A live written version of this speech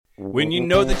When you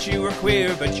know that you are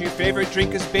queer, but your favorite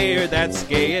drink is beer, that's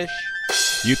gayish.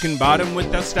 You can bottom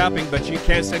without stopping, but you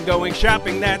can't stand going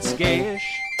shopping, that's gayish.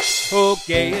 Oh,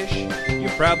 gayish,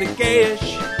 you're probably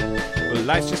gayish. Well,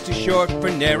 life's just too short for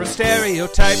narrow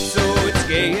stereotypes, so it's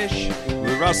gayish.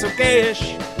 We're also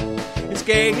gayish. It's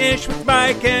gayish with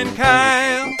Mike and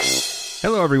Kyle.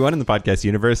 Hello, everyone in the podcast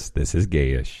universe. This is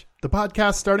Gayish. The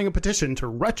podcast starting a petition to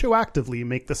retroactively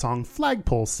make the song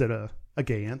Flagpole Sitta a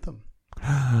gay anthem.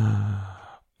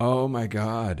 Oh, my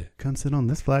God. Come sit on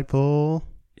this flagpole.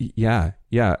 Yeah.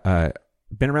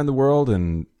 Been around the world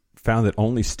and found that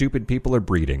only stupid people are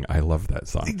breeding. I love that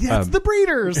song. That's the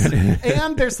breeders.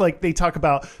 And there's they talk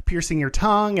about piercing your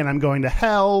tongue and I'm going to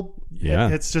hell. Yeah.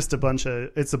 It's just a bunch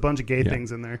of gay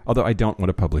things in there. Although I don't want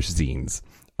to publish zines.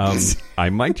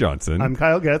 I'm Mike Johnson. I'm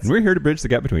Kyle Getz. And we're here to bridge the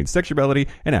gap between sexuality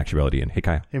and actuality. And hey,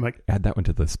 Kyle. Hey, Mike. Add that one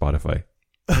to the Spotify.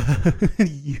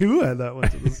 You had that one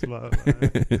to the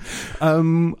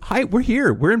Spotify. Hi, we're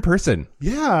here. We're in person.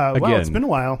 Yeah. Again, wow, it's been a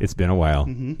while. It's been a while.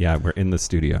 Mm-hmm. Yeah, we're in the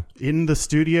studio. In the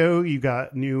studio, you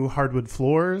got new hardwood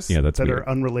floors that weird. are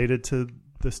unrelated to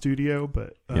the studio,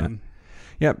 but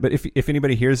Yeah, but if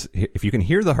anybody hears, if you can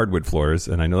hear the hardwood floors,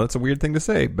 and I know that's a weird thing to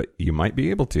say, but you might be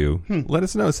able to, let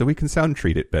us know so we can sound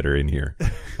treat it better in here.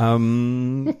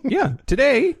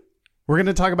 Today we're going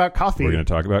to talk about coffee. We're going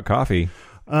to talk about coffee.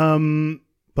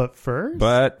 But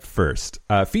first,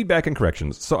 feedback and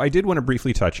corrections. So I did want to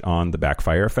briefly touch on the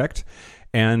backfire effect,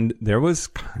 and there was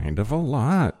kind of a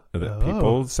lot that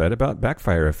people said about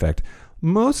backfire effect.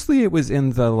 Mostly it was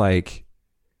in the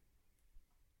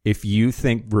if you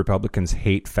think Republicans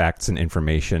hate facts and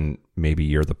information, maybe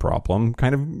you're the problem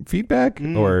kind of feedback,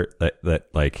 or that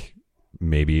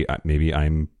maybe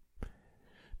I'm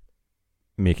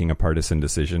making a partisan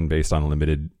decision based on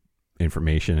limited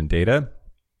information and data.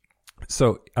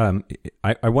 So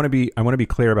I want to be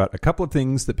clear about a couple of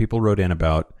things that people wrote in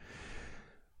about.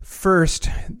 First,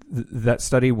 that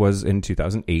study was in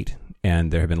 2008,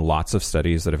 and there have been lots of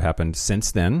studies that have happened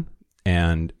since then.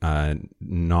 And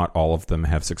not all of them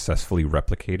have successfully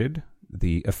replicated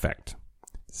the effect.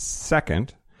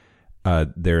 Second,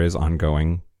 there is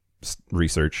ongoing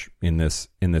research in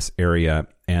this area,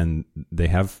 and they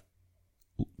have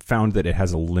found that it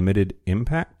has a limited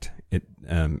impact. It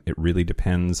really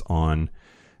depends on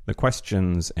the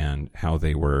questions and how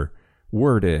they were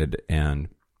worded, and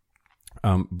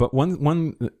but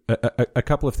a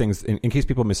couple of things in case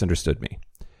people misunderstood me.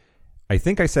 I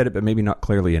think I said it, but maybe not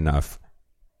clearly enough,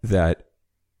 that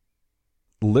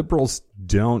liberals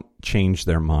don't change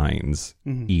their minds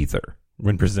either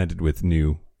when presented with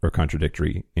new or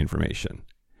contradictory information.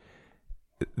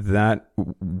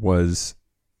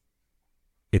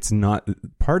 It's not,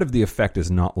 part of the effect is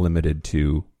not limited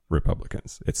to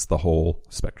Republicans. It's the whole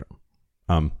spectrum.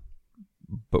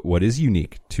 But what is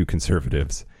unique to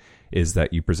conservatives is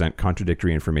that you present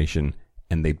contradictory information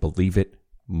and they believe it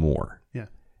more. Yeah.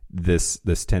 This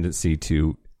tendency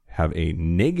to have a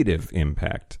negative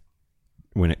impact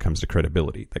when it comes to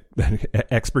credibility. That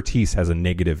expertise has a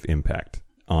negative impact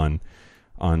on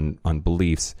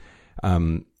beliefs,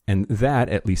 and that,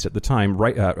 at least at the time,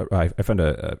 right? I found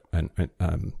an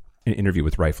interview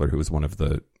with Reifler, who was one of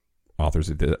the authors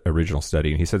of the original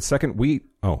study, and he said,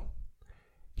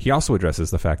 he also addresses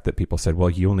the fact that people said, well,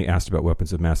 you only asked about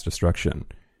weapons of mass destruction.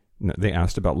 No, they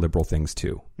asked about liberal things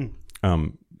too.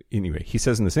 Anyway, he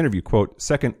says in this interview, quote,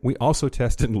 second, we also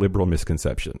tested liberal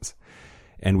misconceptions,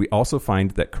 and we also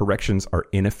find that corrections are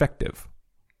ineffective.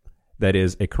 That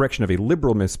is, a correction of a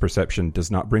liberal misperception does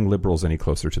not bring liberals any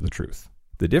closer to the truth.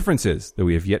 The difference is that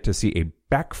we have yet to see a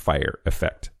backfire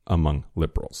effect among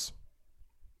liberals.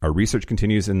 Our research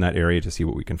continues in that area to see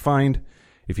what we can find.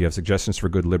 If you have suggestions for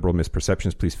good liberal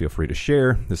misperceptions, please feel free to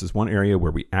share. This is one area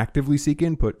where we actively seek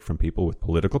input from people with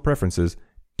political preferences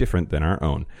different than our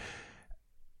own.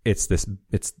 It's the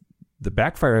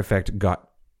backfire effect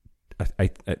got,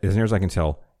 as near as I can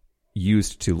tell,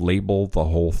 used to label the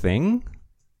whole thing.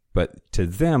 But to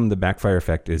them, the backfire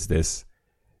effect is this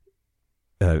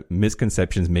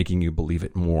misconceptions making you believe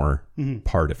it more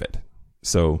part of it.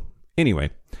 So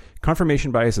anyway,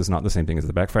 confirmation bias is not the same thing as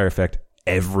the backfire effect.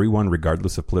 Everyone,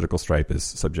 regardless of political stripe, is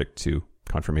subject to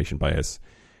confirmation bias.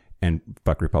 And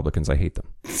fuck Republicans, I hate them.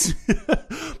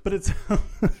 But it's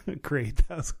great.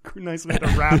 That was a nice way to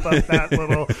wrap up that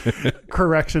little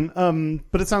correction.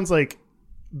 But it sounds like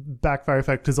backfire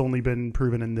effect has only been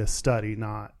proven in this study,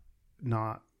 not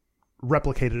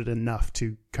replicated enough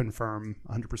to confirm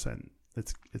 100%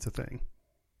 it's a thing.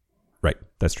 Right.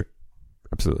 That's true.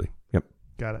 Absolutely. Yep.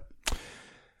 Got it.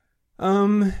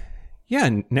 Yeah,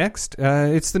 next,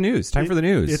 it's the news. Time for the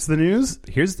news. It's the news.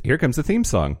 Here comes the theme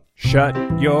song. Shut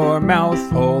your mouth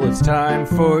hole. It's time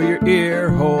for your ear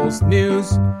holes. News.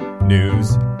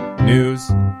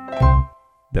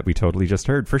 That we totally just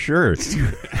heard, for sure.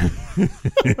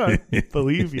 I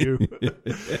believe you.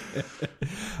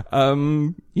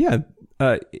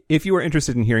 If you are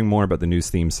interested in hearing more about the news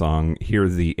theme song, here are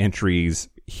the entries.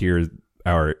 Here's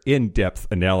our in-depth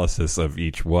analysis of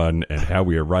each one and how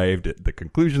we arrived at the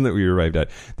conclusion that we arrived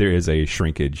at. There is a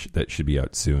shrinkage that should be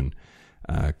out soon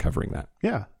covering that.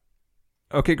 Yeah.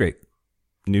 Okay, great.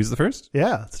 News the first?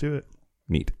 Yeah, let's do it.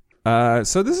 Neat.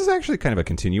 So this is actually kind of a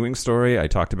continuing story. I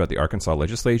talked about the Arkansas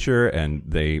legislature, and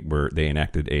they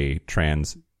enacted a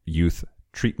trans youth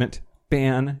treatment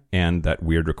ban and that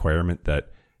weird requirement that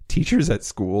teachers at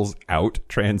schools out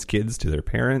trans kids to their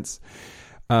parents.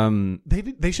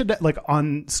 They should, like,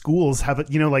 on schools have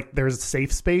it, like there's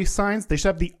safe space signs. They should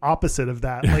have the opposite of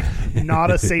that, like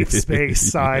not a safe space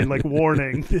sign, like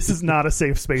warning, this is not a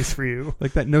safe space for you.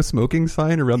 Like that no smoking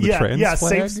sign around the trans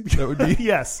flag? That would be...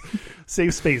 Yes,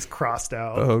 safe space crossed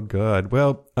out. Oh God.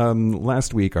 Well,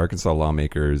 last week Arkansas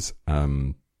lawmakers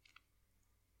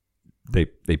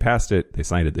they passed it, they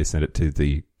signed it, they sent it to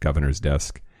the governor's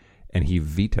desk, and he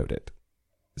vetoed it.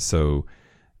 So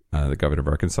the governor of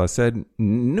Arkansas said,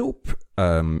 nope.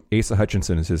 Asa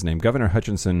Hutchinson is his name. Governor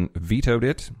Hutchinson vetoed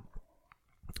it.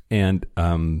 And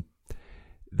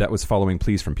that was following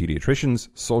pleas from pediatricians,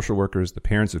 social workers, the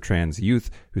parents of trans youth,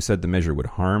 who said the measure would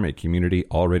harm a community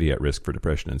already at risk for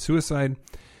depression and suicide.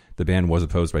 The ban was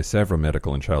opposed by several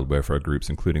medical and child welfare groups,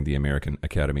 including the American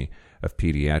Academy of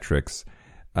Pediatrics.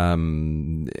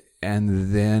 And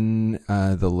then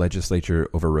the legislature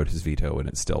overrode his veto, and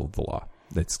it's still the law.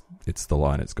 It's the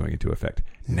law, and it's going into effect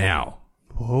now.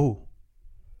 Whoa!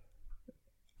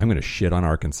 I'm going to shit on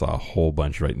Arkansas a whole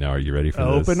bunch right now. Are you ready for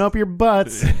this? Open up your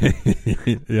butts.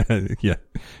 Yeah.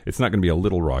 It's not going to be a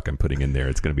little rock I'm putting in there.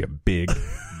 It's going to be a big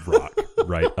rock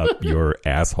right up your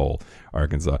asshole,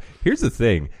 Arkansas. Here's the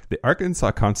thing: the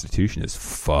Arkansas Constitution is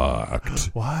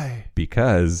fucked. Why?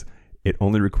 Because it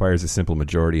only requires a simple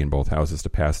majority in both houses to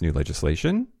pass new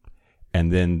legislation,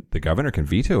 and then the governor can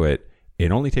veto it.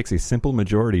 It only takes a simple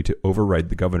majority to override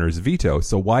the governor's veto.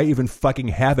 So why even fucking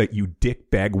have it, you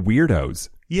dickbag weirdos?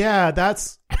 Yeah,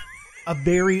 that's a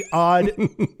very odd...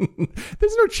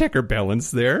 There's no check or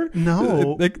balance there.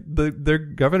 No. Like their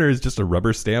governor is just a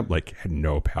rubber stamp, like, had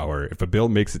no power. If a bill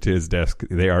makes it to his desk,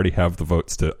 they already have the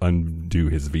votes to undo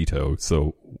his veto.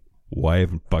 So why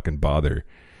even fucking bother?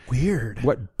 Weird.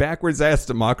 What backwards ass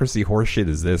democracy horseshit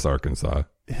is this, Arkansas?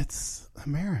 It's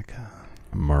America.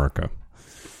 America.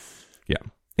 Yeah.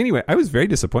 Anyway, I was very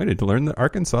disappointed to learn that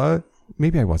Arkansas,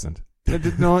 maybe I wasn't.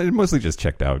 No, it mostly just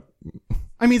checked out.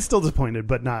 I mean, still disappointed,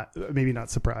 but maybe not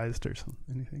surprised or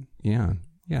anything. Yeah.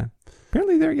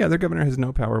 Apparently their governor has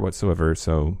no power whatsoever.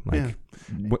 So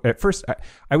at first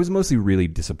I was mostly really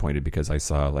disappointed because I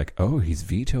saw like, oh, he's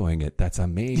vetoing it. That's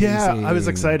amazing. Yeah. I was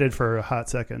excited for a hot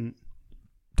second.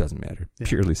 Doesn't matter. Yeah.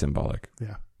 Purely symbolic.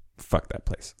 Yeah. Fuck that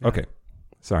place. Yeah. Okay.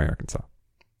 Sorry, Arkansas.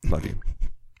 Love you.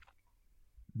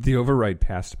 The override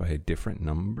passed by a different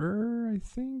number, I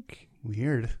think.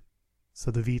 Weird.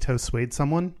 So the veto swayed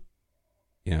someone?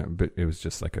 Yeah, but it was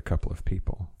just like a couple of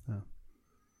people. Oh.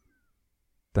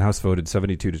 The House voted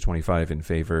 72-25 in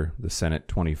favor, the Senate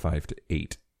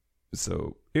 25-8.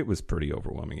 So it was pretty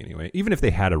overwhelming anyway. Even if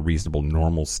they had a reasonable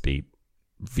normal state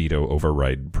veto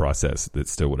override process, that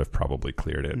still would have probably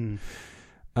cleared it.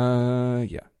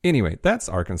 Yeah. Anyway, that's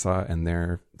Arkansas and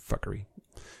their fuckery.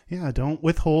 Yeah, don't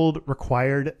withhold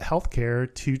required health care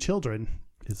to children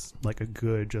is like a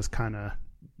good, just kind of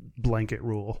blanket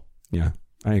rule. Yeah,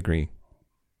 I agree.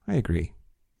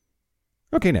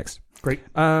 Okay, next. Great.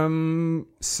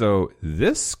 So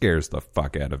this scares the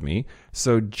fuck out of me.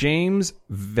 So James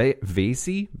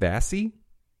Vasey,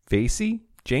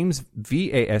 James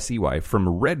Vasey from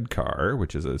Redcar,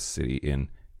 which is a city in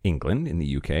England in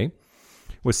the UK,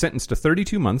 was sentenced to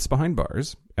 32 months behind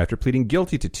bars after pleading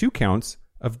guilty to 2 counts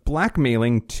of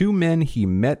blackmailing 2 men he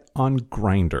met on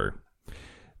Grindr.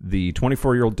 The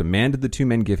 24-year-old demanded the 2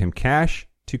 men give him cash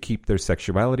to keep their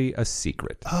sexuality a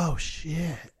secret. Oh,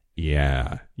 shit.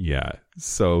 Yeah.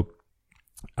 So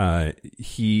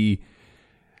he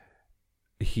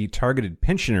targeted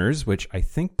pensioners, which I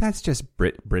think that's just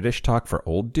British talk for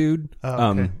old dude.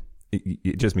 Oh, okay.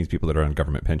 It just means people that are on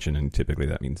government pension, and typically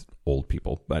that means old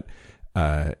people. But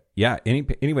yeah.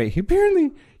 Anyway,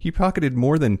 he pocketed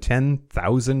more than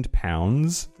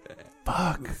 £10,000.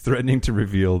 Fuck. Threatening to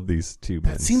reveal these 2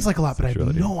 men. That seems like a lot, but I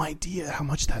have no idea how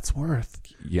much that's worth.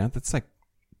 Yeah, that's like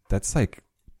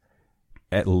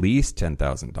at least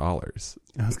 $10,000.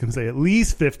 I was going to say at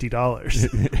least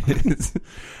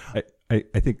 $50. I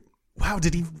think. Wow,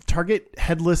 did he target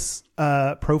headless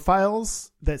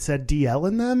profiles that said DL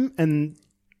in them? And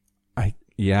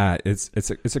yeah,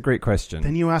 it's a great question.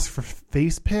 Then you ask for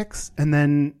face pics, and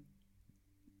then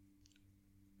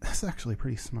that's actually a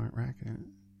pretty smart racket.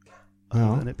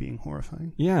 Other than it being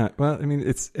horrifying. Yeah, well, I mean,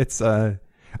 it's. I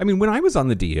mean, when I was on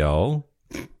the DL,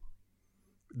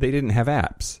 they didn't have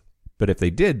apps, but if they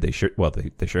did, they sure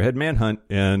had Manhunt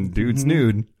and Dudes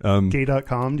Nude.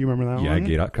 Gay.com, do you remember that one? Yeah,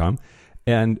 Gay.com,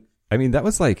 and I mean that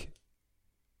was like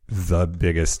the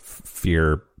biggest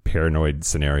fear paranoid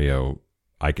scenario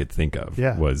I could think of.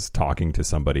 Yeah. Was talking to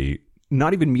somebody,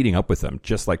 not even meeting up with them,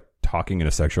 just like talking in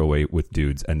a sexual way with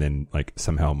dudes, and then like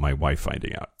somehow my wife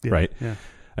finding out, right? Yeah,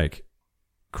 like.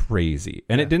 Crazy.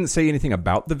 And it didn't say anything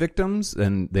about the victims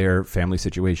and their family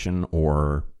situation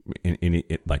or in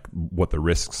like what the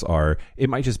risks are. It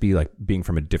might just be like being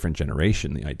from a different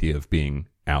generation. The idea of being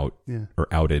out or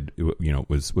outed,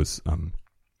 was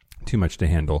too much to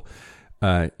handle.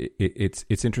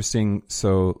 It's interesting.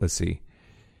 So let's see.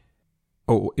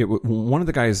 One of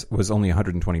the guys was only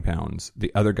 120 pounds.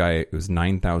 The other guy was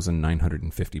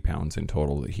 9,950 pounds in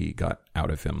total that he got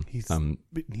out of him. He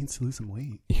needs to lose some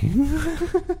weight.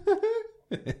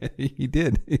 He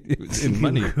did. It was in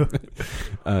money.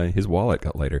 His wallet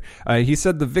got lighter. He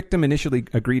said the victim initially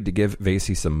agreed to give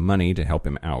Vasey some money to help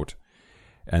him out.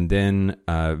 And then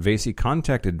Vasey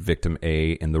contacted victim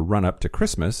A in the run-up to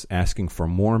Christmas asking for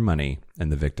more money,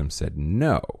 and the victim said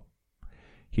no.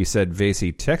 He said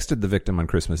Vasey texted the victim on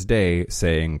Christmas Day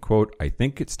saying, quote, "I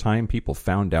think it's time people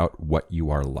found out what you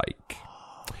are like."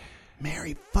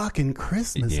 Merry fucking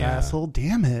Christmas, asshole.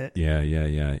 Damn it.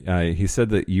 Yeah. He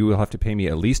said that you will have to pay me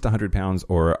at least £100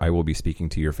 or I will be speaking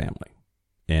to your family.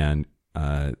 And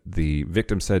the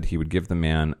victim said he would give the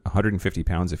man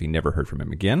 £150 if he never heard from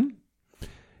him again.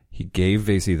 He gave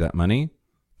Vasey that money,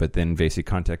 but then Vasey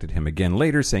contacted him again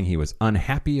later saying he was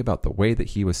unhappy about the way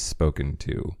that he was spoken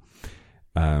to.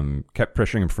 Kept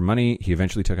pressuring him for money. He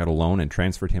eventually took out a loan and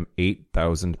transferred him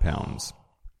 £8,000.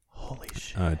 Holy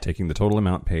shit. Taking the total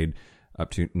amount paid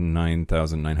up to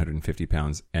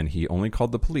 £9,950. And he only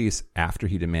called the police after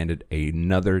he demanded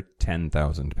another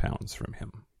 £10,000 from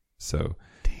him. So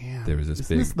damn. There was this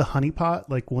Isn't this the honeypot?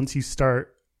 Like once you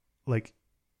start, like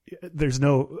there's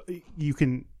no, you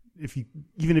can,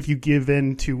 even if you give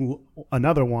in to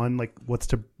another one, like what's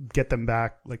to get them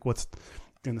back? Like what's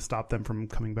going to stop them from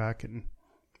coming back and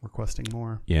requesting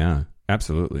more? Yeah,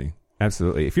 absolutely.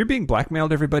 If you're being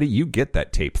blackmailed, everybody, you get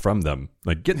that tape from them.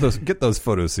 Like get those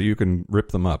photos so you can rip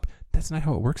them up. That's not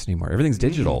how it works anymore. Everything's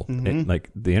digital. Mm-hmm.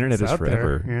 Like the internet is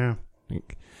forever. There. Yeah.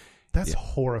 That's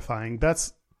horrifying.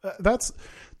 That's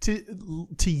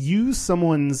to use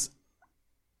someone's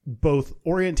both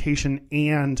orientation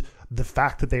and the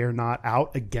fact that they are not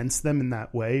out against them in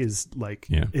that way is like,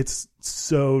 it's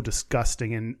so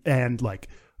disgusting and like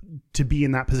to be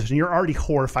in that position. You're already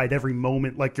horrified every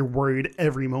moment. Like you're worried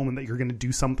every moment that you're going to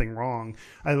do something wrong.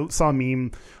 I saw a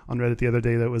meme on Reddit the other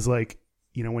day that was like,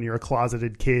 when you're a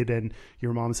closeted kid and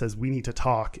your mom says, "We need to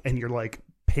talk," and you're like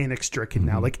panic stricken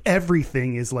now, like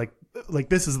everything is like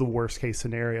this is the worst case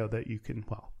scenario that you can,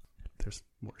 well, there's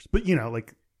worse, but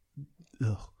like,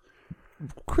 ugh.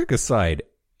 Quick aside,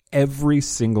 every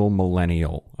single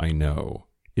millennial I know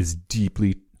is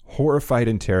deeply horrified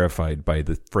and terrified by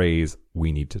the phrase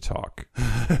 "we need to talk."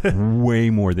 Way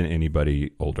more than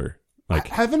anybody older. Like,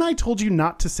 haven't I told you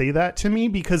not to say that to me?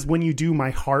 Because when you do, my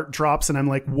heart drops and I'm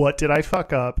like, what did I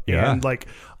fuck up? Yeah. And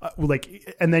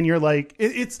and then you're like,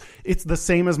 it's the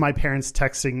same as my parents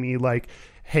texting me like,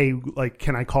 "Hey, like,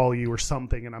 can I call you?" or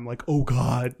something. And I'm like, oh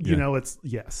God, it's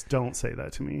yes. Don't say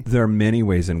that to me. There are many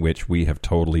ways in which we have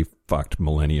totally fucked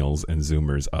millennials and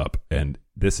Zoomers up. And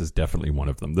this is definitely one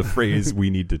of them. The phrase "we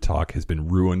need to talk" has been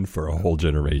ruined for a whole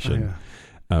generation. Yeah.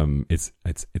 It's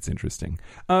interesting.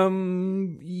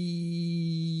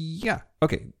 Yeah.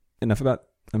 Okay. Enough about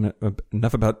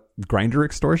Grindr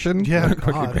extortion. Yeah.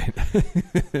 Okay,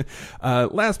 great.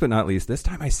 Last but not least, this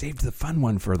time I saved the fun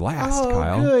one for last.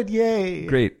 Kyle. Good. Yay.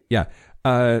 Great. Yeah.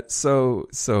 So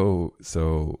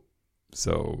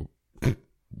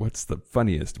what's the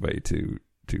funniest way to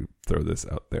throw this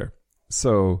out there?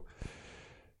 So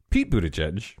Pete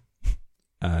Buttigieg,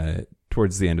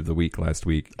 towards the end of the week last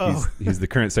week, he's the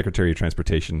current Secretary of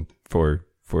Transportation for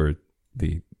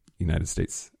the United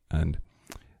States, and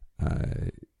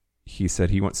he said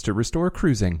he wants to restore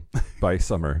cruising by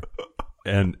summer.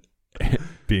 And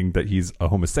being that he's a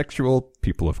homosexual,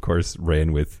 people of course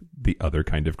ran with the other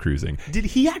kind of cruising. Did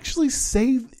he actually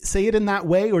say it in that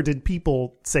way, or did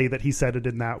people say that he said it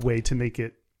in that way to make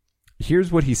it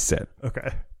Here's what he said. Okay.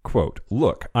 Quote,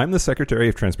 "Look, I'm the Secretary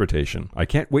of Transportation. I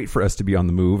can't wait for us to be on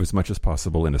the move as much as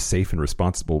possible in a safe and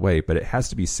responsible way, but it has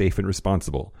to be safe and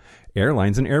responsible.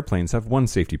 Airlines and airplanes have one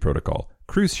safety protocol.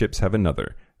 Cruise ships have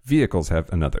another. Vehicles have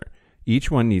another. Each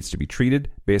one needs to be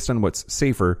treated based on what's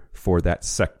safer for that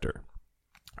sector.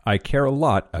 I care a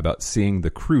lot about seeing the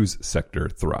cruise sector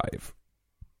thrive."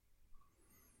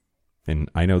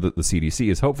 And I know that the CDC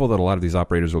is hopeful that a lot of these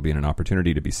operators will be in an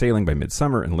opportunity to be sailing by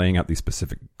midsummer and laying out these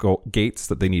specific gates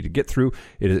that they need to get through.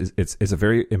 It's a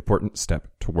very important step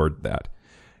toward that.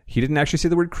 He didn't actually say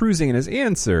the word cruising in his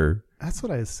answer. That's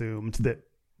what I assumed,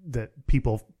 that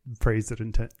people phrase it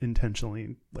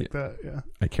intentionally like that. Yeah.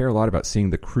 I care a lot about seeing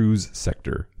the cruise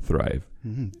sector thrive.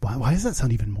 Why does that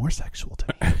sound even more sexual to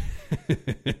me?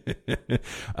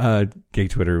 Gay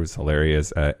Twitter was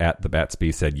hilarious. At the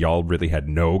Batsby said, "Y'all really had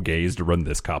no gays to run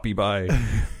this copy by."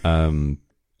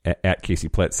 At Casey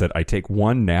Plett said, "I take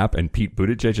one nap and Pete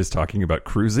Buttigieg is talking about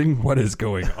cruising. What is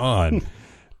going on?"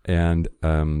 And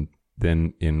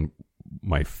then in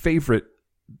my favorite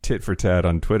tit for tat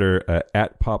on Twitter,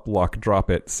 at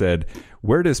PopLockDropIt said,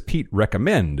 "Where does Pete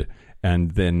recommend?"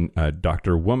 And then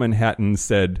Dr. Woman Hatton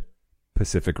said,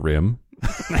 "Pacific Rim."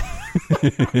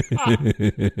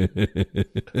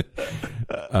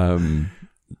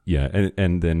 Yeah,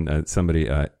 and then somebody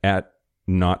at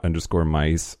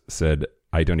not_mice said,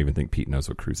 "I don't even think Pete knows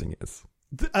what cruising is."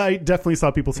 I definitely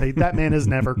saw people say that man has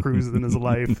never cruised in his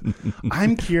life.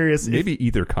 I'm curious. Maybe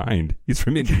either kind. He's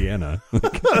from Indiana.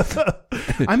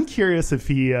 I'm curious if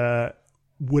he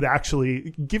would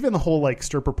actually, given the whole like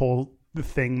stripper pole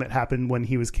thing that happened when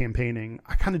he was campaigning,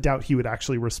 I kind of doubt he would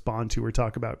actually respond to or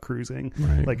talk about cruising.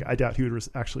 Right. Like, I doubt he would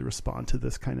actually respond to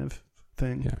this kind of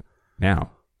thing. Yeah.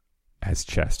 Now, has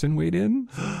Chaston weighed in?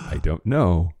 I don't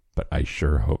know, but I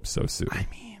sure hope so soon. I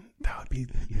mean, that would be,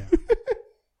 yeah.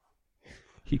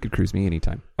 He could cruise me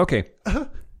anytime. Okay.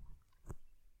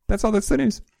 That's all. That's the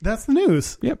news. That's the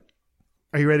news. Yep.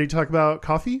 Are you ready to talk about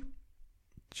coffee?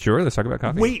 Sure. Let's talk about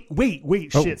coffee. Wait.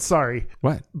 Oh. Shit. Sorry.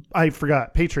 What? I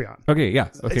forgot. Patreon. Okay. Yeah.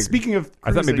 Okay. Speaking of cruising,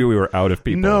 I thought maybe we were out of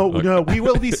people. No, we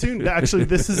will be soon. Actually,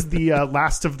 this is the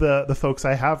last of the folks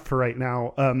I have for right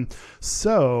now.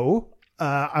 So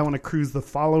I want to cruise the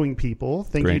following people.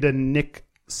 Thank you to Nick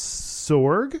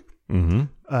Sorg,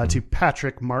 to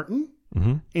Patrick Martin,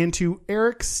 and to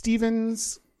Eric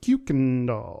Stevens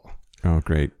Kuykendall. Oh,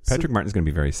 great. Patrick Martin's going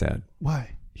to be very sad.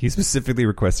 Why? He specifically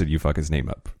requested you fuck his name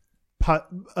up.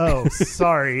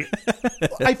 Sorry.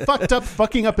 I fucked up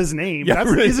fucking up his name. Yeah,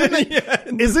 right.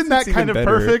 Isn't that kind of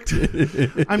better.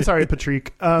 perfect? I'm sorry,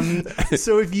 Patrick.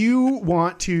 So if you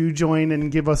want to join and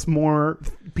give us more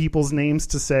people's names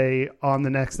to say on the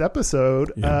next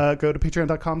episode, go to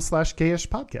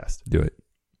patreon.com/gayishpodcast. Do it.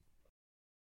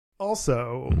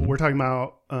 Also, we're talking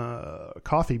about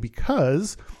coffee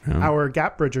because our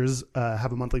Gap Bridgers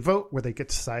have a monthly vote where they get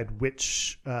to decide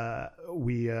which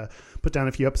we put down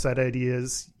a few episode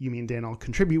ideas. You, me, and Dan all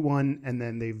contribute one, and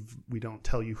then we don't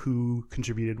tell you who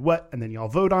contributed what, and then y'all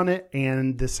vote on it.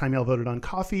 And this time y'all voted on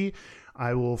coffee.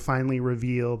 I will finally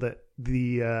reveal that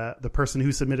the person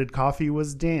who submitted coffee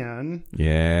was Dan.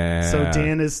 Yeah. So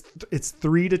Dan it's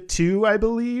 3-2, I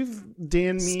believe.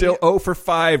 Dan, me. Still 0 for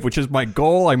 5, which is my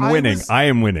goal. I'm winning. I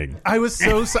am winning. I was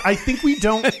so I think we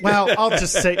don't. Well, I'll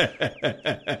just say,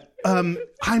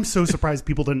 I'm so surprised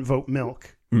people didn't vote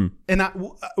milk. And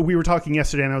we were talking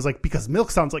yesterday, and I was like, because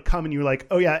milk sounds like cum, and you were like,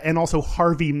 oh yeah, and also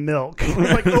Harvey Milk. I was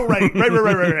like, oh right,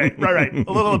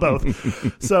 a little of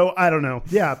both. So I don't know,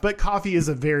 yeah, but coffee is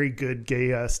a very good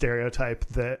gay stereotype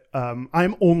that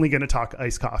I'm only going to talk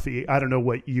iced coffee. I don't know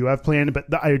what you have planned,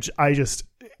 but I just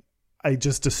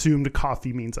assumed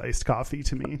coffee means iced coffee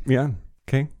to me. Yeah.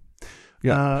 Okay.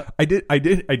 Yeah. I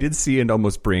did see and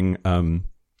almost bring.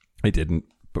 I didn't.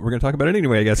 But we're going to talk about it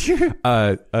anyway, I guess.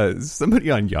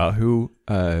 Somebody on Yahoo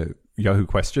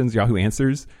Questions, Yahoo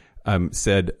Answers,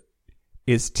 said,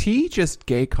 "Is tea just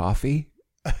gay coffee?"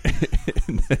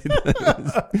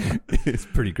 It's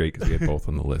pretty great because we had both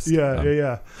on the list. Yeah. Oh,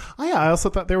 yeah. I also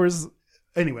thought there was.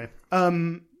 Anyway,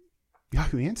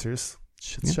 Yahoo Answers,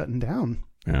 shit's shutting down.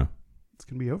 Yeah, it's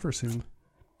going to be over soon.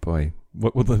 Boy,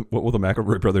 what will the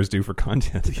McElroy brothers do for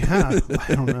content? Yeah,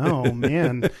 I don't know,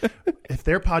 man. If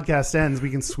their podcast ends,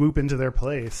 we can swoop into their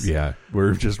place. Yeah,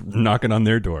 we're just knocking on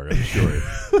their door, I'm sure.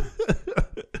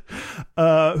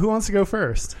 Who wants to go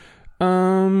first?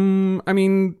 I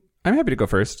mean, I'm happy to go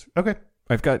first. Okay.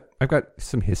 I've got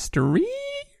some history.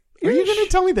 Are you going to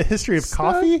tell me the history of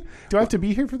coffee? Do I have to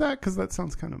be here for that? Because that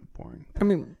sounds kind of boring. I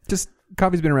mean, just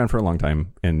coffee's been around for a long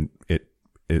time, and it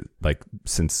like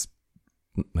since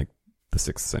like the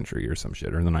 6th century or some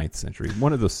shit, or the 9th century.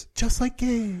 One of those. Just like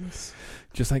gays.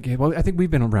 Just like, well, I think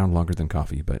we've been around longer than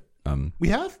coffee, but we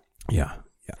have. Yeah.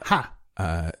 Ha.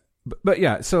 But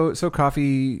yeah, so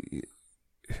coffee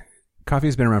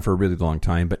has been around for a really long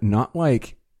time, but not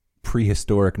like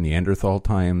prehistoric Neanderthal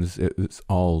times. It was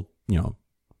all,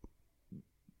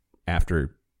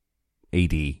 after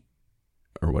AD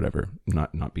or whatever,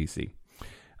 not BC.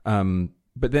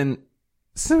 But then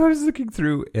so I was looking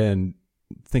through and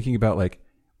thinking about like,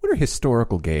 what are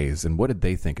historical gays and what did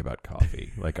they think about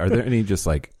coffee? Like, are there any just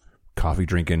like coffee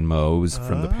drinking moes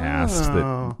from the past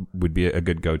that would be a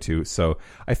good go-to? So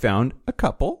I found a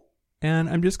couple, and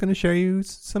I'm just going to share you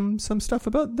some stuff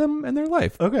about them and their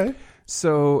life. Okay.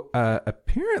 So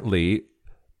apparently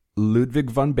Ludwig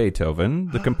van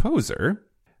Beethoven, the composer,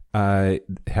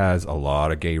 has a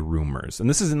lot of gay rumors. And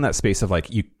this is in that space of like,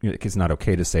 it's not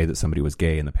okay to say that somebody was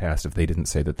gay in the past if they didn't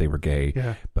say that they were gay.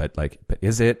 Yeah. But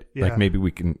is it? Yeah. Like, maybe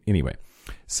we can, anyway.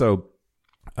 So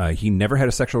he never had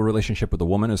a sexual relationship with a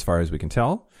woman as far as we can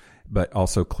tell, but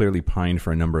also clearly pined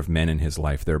for a number of men in his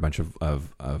life. There are a bunch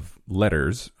of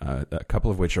letters, a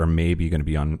couple of which are maybe going to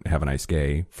be on Have a Nice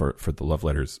Gay for the Love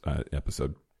Letters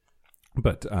episode.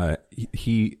 But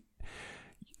he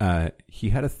had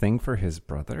a thing for his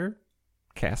brother,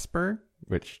 Caspar,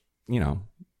 which,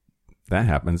 that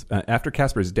happens. After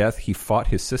Caspar's death, he fought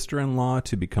his sister-in-law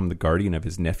to become the guardian of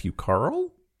his nephew,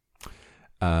 Carl.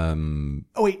 Oh,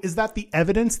 wait, is that the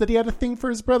evidence that he had a thing for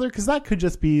his brother? Because that could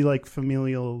just be like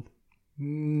familial.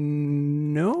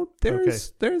 No,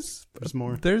 there's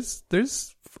more. There's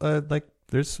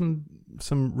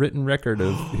some written record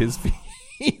of his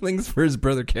feelings for his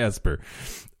brother Caspar.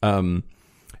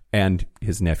 And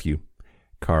his nephew,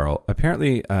 Carl.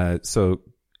 Apparently, so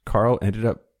Carl ended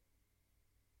up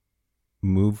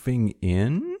moving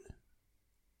in,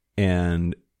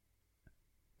 and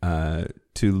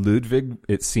to Ludwig,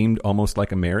 it seemed almost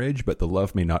like a marriage, but the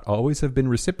love may not always have been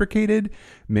reciprocated.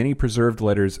 Many preserved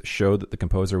letters show that the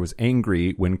composer was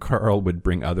angry when Carl would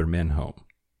bring other men home.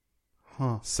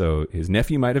 Huh. So his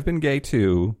nephew might have been gay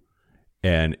too,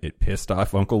 and it pissed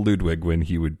off Uncle Ludwig when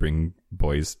he would bring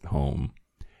boys home.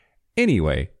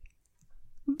 Anyway,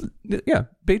 yeah,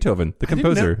 Beethoven, the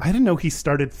composer. I didn't know he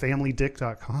started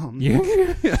FamilyDick.com.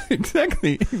 Yeah,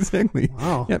 exactly.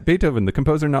 Wow. Yeah, Beethoven, the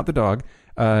composer, not the dog,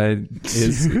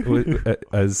 is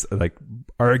as like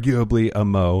arguably a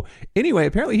mo. Anyway,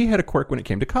 apparently he had a quirk when it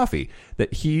came to coffee,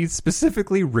 that he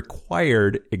specifically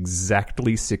required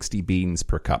exactly 60 beans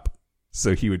per cup.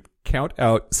 So he would count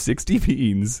out 60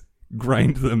 beans,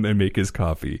 grind them, and make his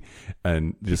coffee,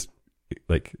 and just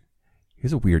like.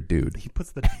 He's a weird dude. He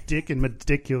puts the dick in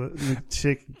meticulous.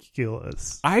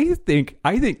 I think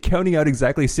counting out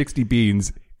exactly 60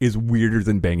 beans is weirder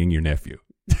than banging your nephew.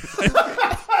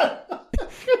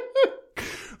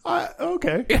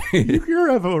 Okay. You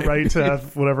have a right to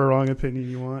have whatever wrong opinion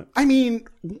you want. I mean,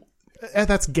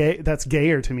 that's gay. That's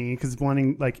gayer to me because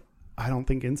wanting, like, I don't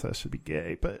think incest should be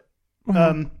gay, but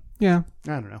yeah, I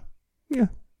don't know. Yeah.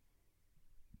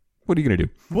 What are you going to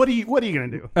do? What are you going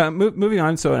to do? Moving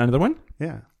on. So another one.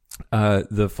 Yeah.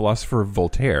 The philosopher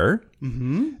Voltaire,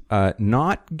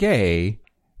 not gay,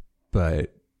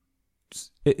 but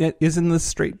it is in the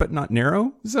straight but not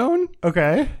narrow zone.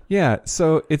 Okay. Yeah.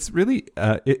 So it's really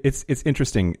it's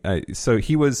interesting. So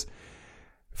he was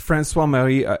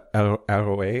François-Marie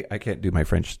Arouet. I can't do my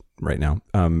French right now.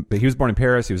 But he was born in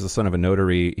Paris. He was the son of a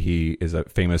notary. He is a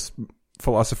famous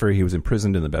philosopher. He was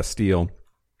imprisoned in the Bastille.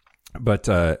 But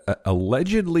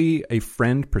allegedly, a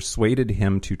friend persuaded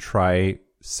him to try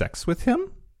sex with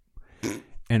him.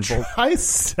 And try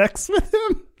sex with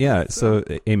him? Yeah, so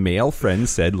a male friend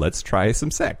said, let's try some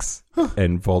sex.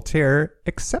 And Voltaire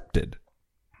accepted.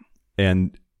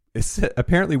 And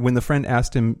apparently when the friend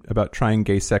asked him about trying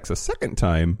gay sex a second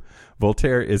time,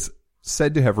 Voltaire is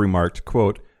said to have remarked,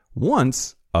 quote,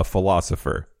 once a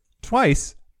philosopher,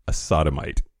 twice a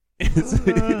sodomite. He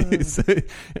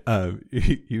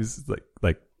was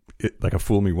like a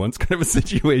fool me once kind of a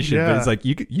situation. Yeah. But it's like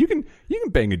you can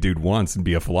bang a dude once and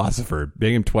be a philosopher.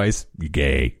 Bang him twice, you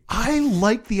gay. I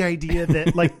like the idea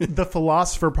that like the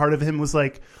philosopher part of him was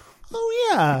like,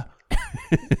 oh yeah,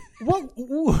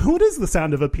 what is the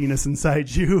sound of a penis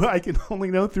inside you? I can only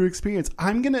know through experience.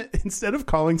 I'm gonna, instead of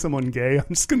calling someone gay, I'm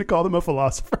just gonna call them a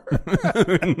philosopher.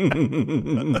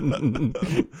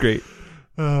 Great.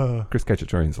 Chris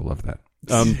Cacciatorians will love that.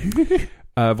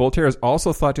 Voltaire is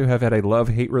also thought to have had a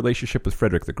love-hate relationship with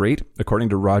Frederick the Great. According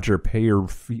to Roger according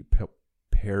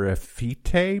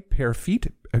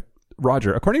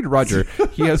to Roger,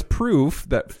 he has proof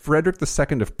that Frederick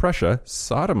II of Prussia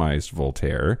sodomized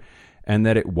Voltaire and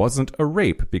that it wasn't a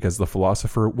rape because the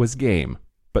philosopher was game.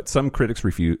 but some critics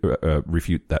refute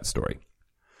that story.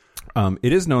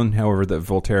 It is known, however, that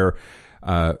Voltaire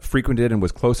frequented and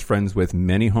was close friends with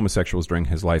many homosexuals during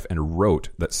his life and wrote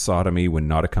that sodomy, when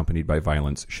not accompanied by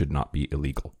violence, should not be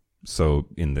illegal. So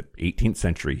in the 18th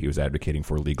century, he was advocating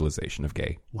for legalization of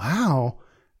gay. Wow.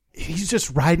 He's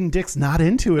just riding dicks not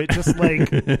into it, just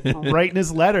like writing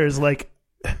his letters like...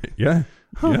 Yeah.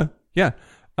 Yeah.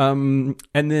 And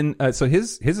then, so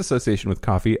his association with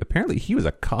coffee, apparently he was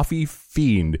a coffee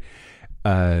fiend.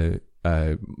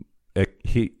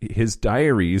 His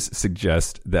diaries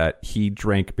suggest that he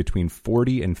drank between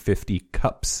 40 and 50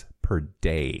 cups per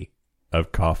day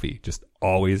of coffee. Just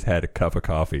always had a cup of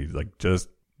coffee. Like, just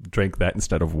drank that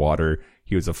instead of water.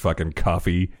 He was a fucking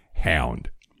coffee hound.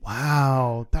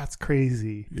 Wow, that's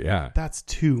crazy. Yeah. That's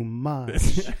too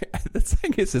much. That's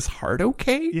like, is his heart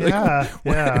okay? Yeah,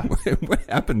 yeah. What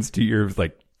happens to your,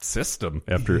 like, system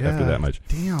after that much?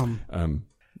 Damn.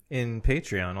 In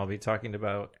Patreon, I'll be talking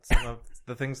about some of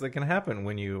the things that can happen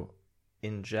when you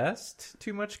ingest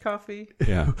too much coffee.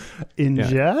 Yeah.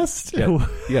 Ingest?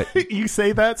 Yeah. You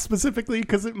say that specifically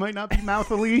because it might not be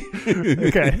mouthily?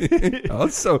 Okay.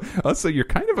 Also, you're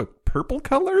kind of a purple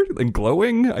color and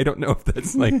glowing. I don't know if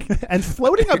that's like... And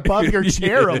floating above your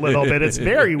chair a little bit. It's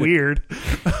very weird.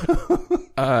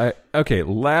 Okay,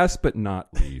 last but not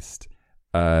least,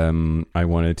 I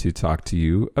wanted to talk to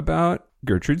you about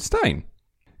Gertrude Stein.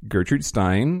 Gertrude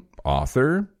Stein,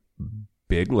 author,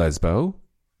 big lesbo.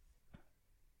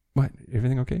 What?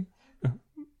 Everything okay?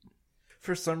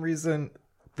 For some reason,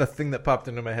 the thing that popped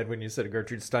into my head when you said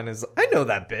Gertrude Stein is, I know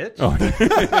that bitch. Oh.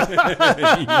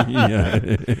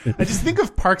 Yeah. I just think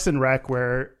of Parks and Rec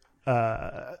where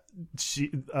she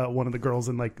one of the girls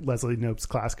in like Leslie Knope's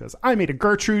class goes, I made a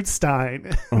Gertrude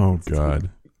Stein. Oh God.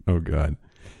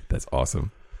 That's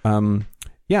awesome.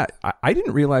 Yeah, I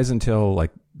didn't realize until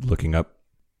like looking up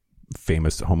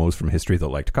famous homos from history that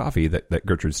liked coffee that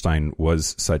Gertrude Stein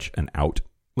was such an out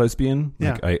lesbian.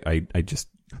 Yeah. Like, I just...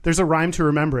 There's a rhyme to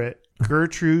remember it.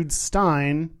 Gertrude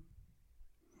Stein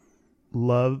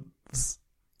loves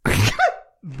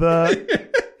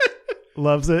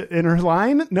loves it in her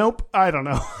line. Nope. I don't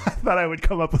know. I thought I would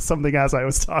come up with something as I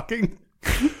was talking.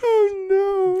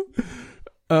 Oh no.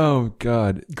 Oh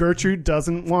God. Gertrude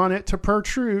doesn't want it to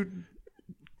protrude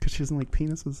because she doesn't like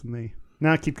penises and they...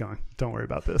 Now keep going. Don't worry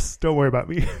about this. Don't worry about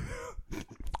me.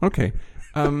 Okay.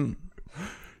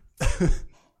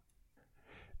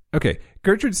 Okay.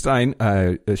 Gertrude Stein,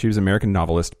 she was an American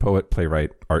novelist, poet,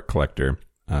 playwright, art collector,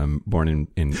 born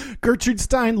in... Gertrude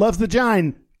Stein loves the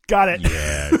gine. Got it.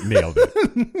 Yeah, nailed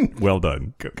it. Well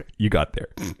done. Okay. You got there.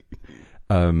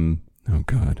 Oh,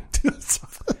 God.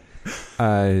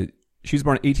 She was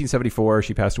born in 1874.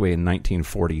 She passed away in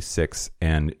 1946,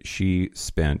 and she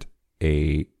spent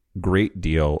a great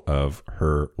deal of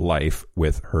her life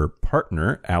with her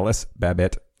partner, Alice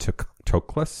Babette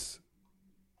Toklas.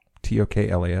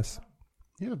 Toklas.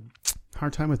 Yeah,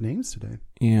 hard time with names today.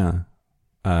 Yeah.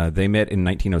 They met in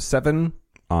 1907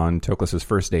 on Toklas's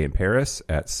first day in Paris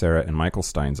at Sarah and Michael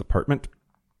Stein's apartment.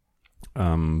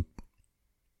 Oh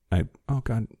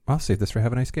God, I'll save this for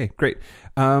Have a Nice Gay. Great.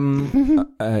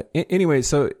 Anyway,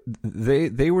 so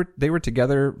they were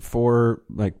together for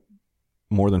like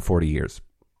more than 40 years.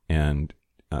 And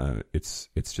it's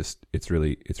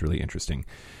really interesting.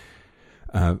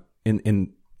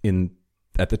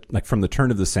 At the like from the turn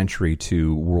of the century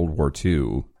to World War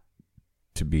II,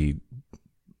 to be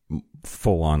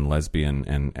full on lesbian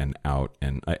and out,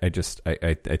 and I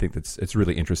think it's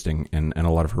really interesting, and a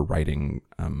lot of her writing,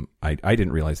 I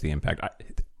didn't realize the impact.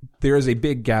 There is a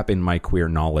big gap in my queer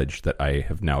knowledge that I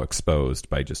have now exposed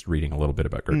by just reading a little bit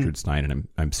about Gertrude Stein, and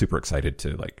I'm super excited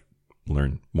to like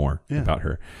learn more about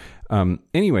her.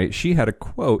 Anyway, she had a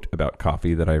quote about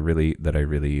coffee that I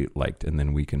really liked, and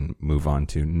then we can move on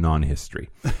to non-history.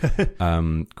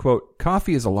 Quote,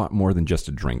 coffee is a lot more than just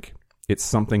a drink. It's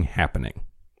something happening.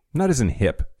 Not as in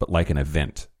hip, but like an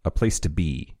event, a place to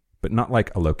be, but not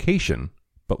like a location,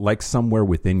 but like somewhere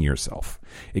within yourself.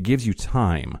 It gives you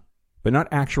time, but not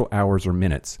actual hours or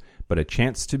minutes, but a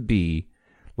chance to be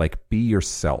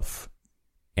yourself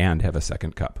and have a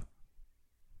second cup.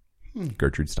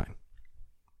 Gertrude Stein.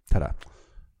 Ta-da.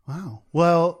 Wow.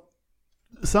 Well,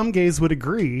 some gays would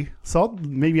agree. So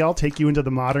maybe I'll take you into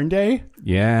the modern day.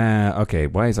 Yeah. Okay.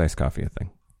 Why is iced coffee a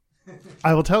thing?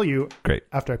 I will tell you. Great.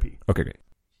 After I pee. Okay, great.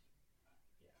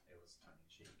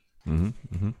 Mm-hmm.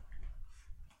 Mm-hmm.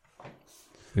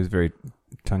 It was very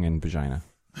tongue and vagina.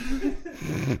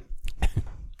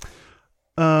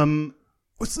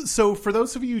 So for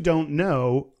those of you who don't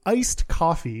know, iced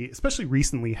coffee, especially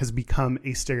recently, has become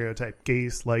a stereotype.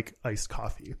 Gays like iced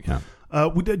coffee. Yeah.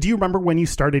 Do you remember when you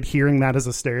started hearing that as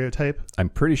a stereotype? I'm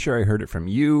pretty sure I heard it from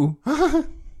you.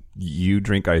 You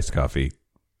drink iced coffee.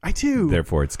 I do.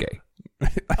 Therefore, it's gay.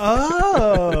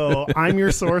 Oh, I'm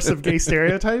your source of gay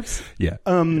stereotypes? Yeah.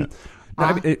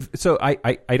 So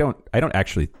I don't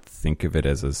actually think of it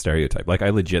as a stereotype. Like,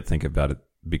 I legit think about it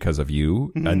because of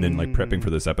you, and then like prepping for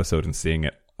this episode and seeing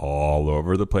it all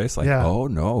over the place. Like, oh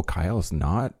no, Kyle's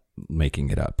not making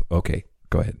it up. Okay,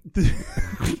 go ahead.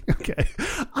 Okay.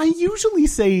 I usually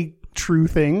say true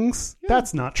things. Yeah.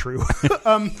 That's not true.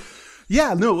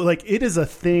 Yeah, no, like it is a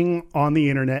thing on the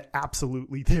internet.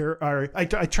 Absolutely. I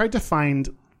tried to find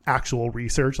actual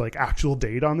research, like actual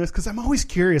data on this, because I'm always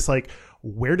curious, like,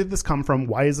 where did this come from?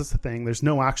 Why is this a thing? There's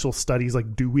no actual studies.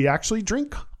 Like, do we actually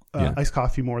drink iced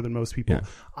coffee more than most people? Yeah.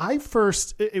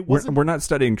 We're not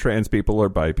studying trans people or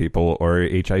bi people or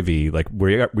HIV. Like,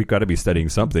 we got to be studying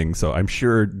something. So I'm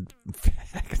sure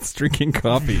drinking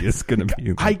coffee is going to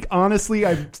be. I'm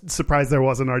surprised there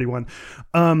wasn't already one.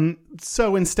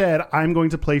 So instead, I'm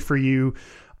going to play for you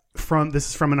this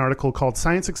is from an article called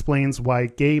 "Science Explains Why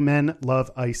Gay Men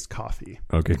Love Iced Coffee."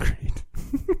 Okay, great.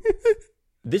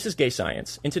 This is Gay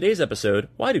Science. In today's episode,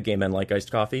 why do gay men like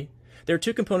iced coffee? There are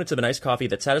two components of an iced coffee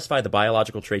that satisfy the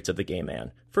biological traits of the gay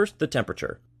man. First, the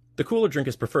temperature. The cooler drink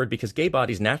is preferred because gay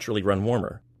bodies naturally run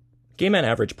warmer. Gay men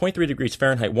average 0.3 degrees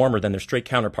Fahrenheit warmer than their straight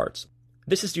counterparts.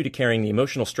 This is due to carrying the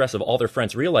emotional stress of all their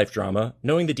friends' real-life drama,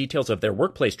 knowing the details of their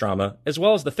workplace drama, as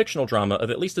well as the fictional drama of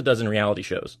at least a dozen reality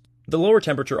shows. The lower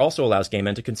temperature also allows gay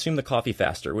men to consume the coffee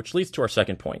faster, which leads to our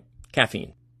second point,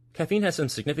 caffeine. Caffeine has some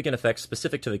significant effects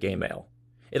specific to the gay male.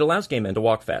 It allows gay men to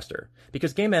walk faster.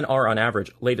 Because gay men are, on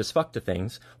average, late as fuck to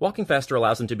things, walking faster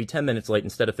allows them to be 10 minutes late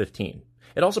instead of 15.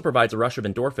 It also provides a rush of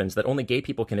endorphins that only gay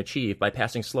people can achieve by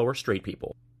passing slower straight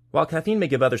people. While caffeine may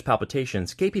give others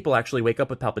palpitations, gay people actually wake up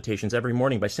with palpitations every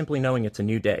morning by simply knowing it's a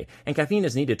new day, and caffeine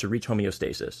is needed to reach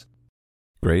homeostasis.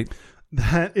 Great.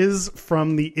 That is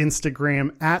from the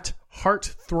Instagram at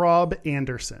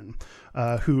HeartThrobAnderson,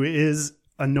 who is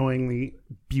annoyingly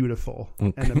beautiful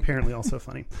and apparently also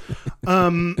funny.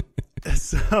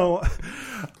 So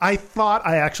I thought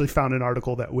I actually found an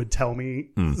article that would tell me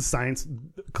science,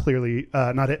 clearly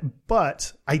not it,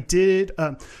 but I did.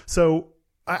 So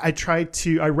I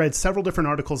read several different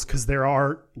articles because there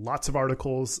are lots of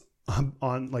articles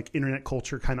on like internet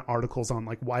culture kind of articles on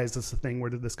like, why is this a thing?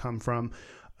 Where did this come from?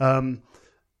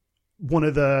 One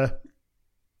of the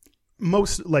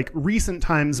most like recent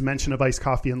times mention of iced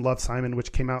coffee and Love, Simon,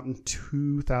 which came out in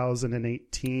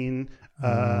 2018.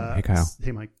 Hey Kyle.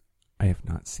 Hey Mike. I have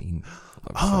not seen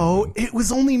Love, Simon. It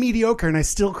was only mediocre and I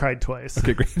still cried twice.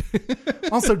 Okay, great.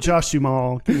 Also Josh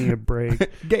Duhamel, give me a break.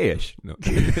 Gayish. No.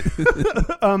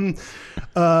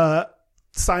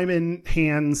 Simon,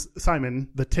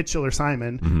 the titular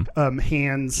Simon,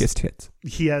 hands kissed hits.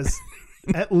 He has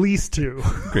at least two.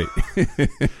 Great.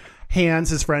 Hands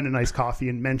his friend an iced coffee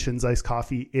and mentions iced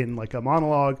coffee in like a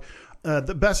monologue.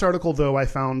 The best article though I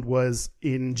found was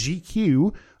in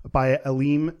GQ by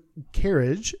Aleem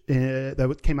Carriage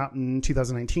that came out in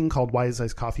 2019 called "Why Is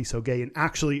Iced Coffee So Gay?" And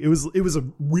actually it was a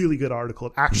really good article.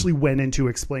 It actually went into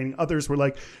explaining. Others were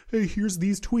like, hey, here's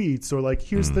these tweets, or like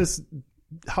here's this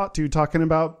hot dude talking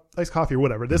about iced coffee or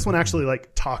whatever. This one actually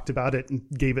like talked about it and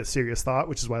gave it serious thought,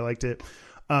 which is why I liked it.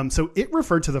 So it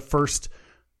referred to the first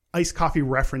iced coffee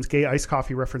reference, gay iced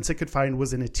coffee reference it could find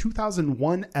was in a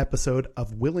 2001 episode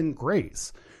of Will and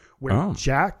Grace, where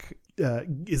Jack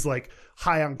is like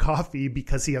high on coffee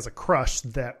because he has a crush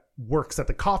that works at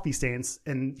the coffee stands,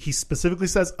 and he specifically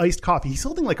says iced coffee. He's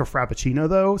holding like a frappuccino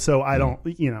though, so I don't,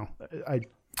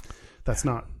 that's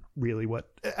not really what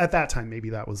at that time.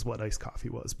 Maybe that was what iced coffee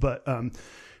was, but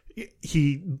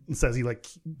he says he like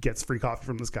gets free coffee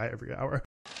from this guy every hour.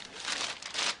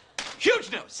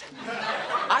 Huge news!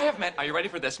 I have met, are you ready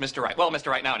for this, Mr. Right? Well, Mr.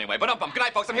 Right now anyway, but good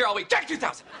night, folks, I'm here all week. Jack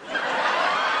 2000!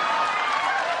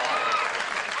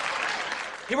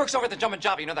 He works over at the Jumpin'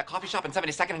 Java, that coffee shop in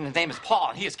 72nd, and his name is Paul,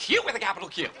 and he is cute with a capital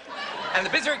Q. And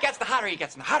the busier it gets, the hotter he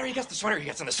gets, and the hotter he gets, the sweater he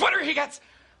gets, and the sweater he gets.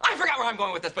 I forgot where I'm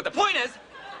going with this, but the point is,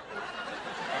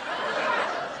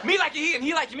 me like he and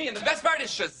he like me, and the best part is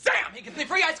Shazam! He gets me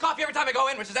free iced coffee every time I go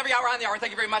in, which is every hour on the hour,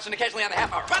 thank you very much, and occasionally on the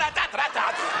half hour.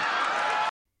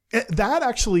 That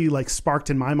actually like sparked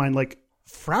in my mind like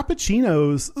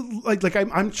frappuccinos, like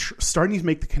I'm starting to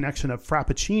make the connection of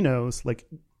frappuccinos, like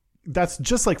that's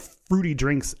just like fruity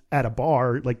drinks at a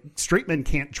bar. Like straight men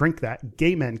can't drink that,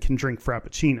 gay men can drink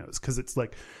frappuccinos because it's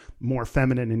like more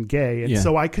feminine and gay, and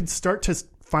so I could start to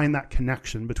find that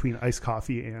connection between iced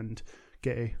coffee and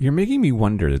gay. You're making me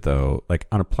wonder, though, like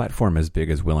on a platform as big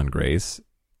as Will and Grace,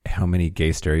 how many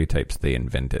gay stereotypes they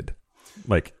invented.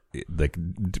 Like,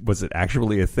 was it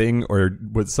actually a thing, or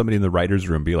would somebody in the writer's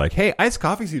room be like, "Hey, iced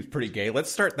coffee seems pretty gay.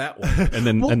 Let's start that one,"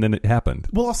 and then it happened.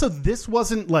 Well, also, this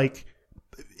wasn't like,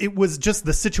 it was just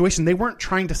the situation. They weren't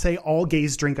trying to say all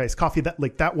gays drink iced coffee.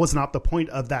 That was not the point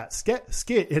of that skit.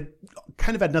 It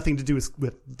kind of had nothing to do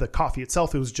with the coffee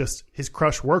itself. It was just his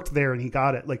crush worked there and he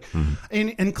got it. Like,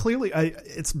 and clearly,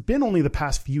 it's been only the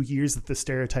past few years that the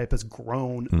stereotype has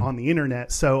grown on the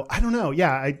internet. So I don't know.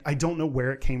 Yeah, I don't know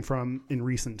where it came from in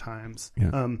recent times.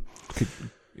 Yeah.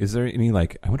 Is there any I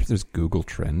wonder if there's Google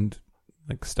Trend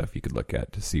stuff you could look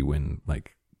at to see when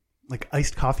like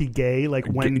iced coffee gay,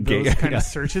 when gay, those kind of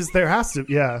searches, there has to,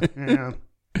 yeah.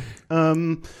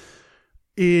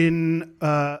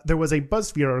 There was a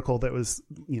BuzzFeed article that was,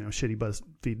 shitty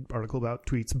BuzzFeed article about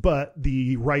tweets, but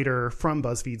the writer from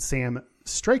BuzzFeed, Sam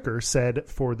Stryker, said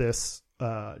for this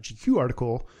GQ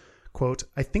article, quote,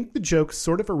 "I think the joke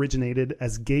sort of originated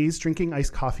as gays drinking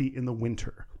iced coffee in the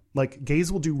winter. Like, gays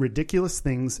will do ridiculous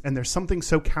things, and there's something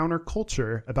so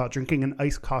counterculture about drinking an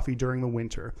iced coffee during the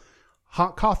winter.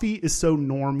 Hot coffee is so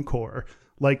normcore.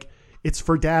 Like, it's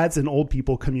for dads and old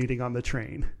people commuting on the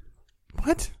train."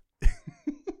 What?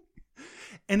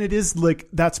 And it is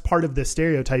that's part of the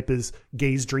stereotype, is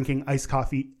gays drinking iced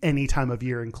coffee any time of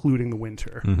year, including the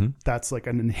winter. That's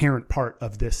an inherent part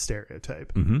of this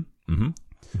stereotype.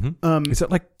 Is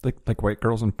it like white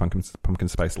girls and pumpkin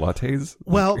spice lattes?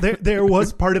 Well, there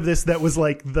was part of this that was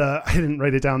I didn't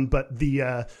write it down, but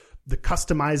the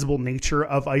customizable nature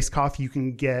of iced coffee. You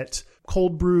can get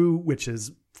cold brew, which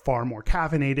is far more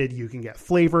caffeinated. You can get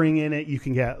flavoring in it. You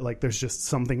can get there's just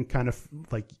something kind of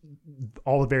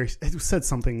all the various. It said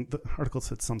something. The article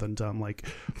said something dumb,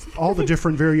 all the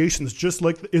different variations, just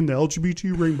like in the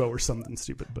LGBT rainbow or something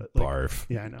stupid. But barf.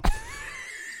 Yeah, I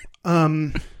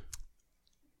know.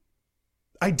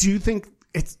 I do think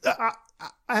it's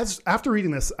after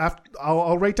reading this.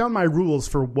 I'll write down my rules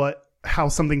for how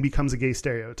something becomes a gay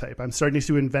stereotype. I'm starting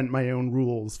to invent my own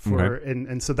rules for,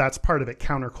 and so that's part of it.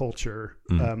 Counterculture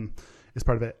is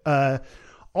part of it.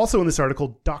 Also in this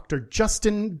article, Dr.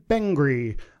 Justin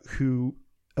Bengry, who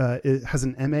has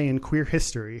an MA in queer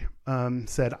history,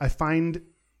 said, I find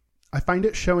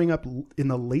it showing up in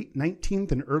the late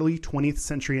 19th and early 20th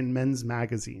century in men's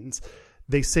magazines.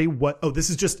 They say this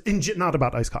is just not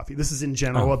about iced coffee. This is in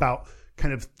general about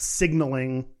kind of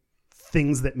signaling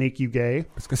things that make you gay.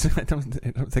 I don't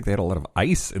think they had a lot of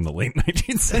ice in the late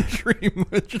 19th century,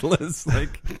 much less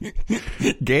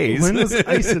gays. When was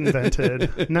ice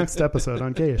invented? Next episode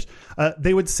on gayish.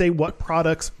 They would say what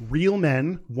products real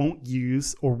men won't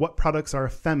use or what products are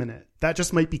effeminate. That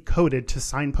just might be coded to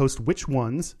signpost which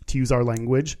ones, to use our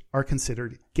language, are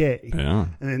considered gay. Yeah.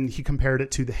 And then he compared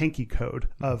it to the hanky code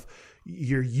of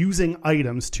you're using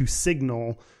items to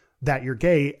signal that you're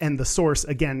gay, and the source,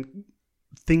 again,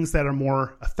 things that are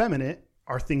more effeminate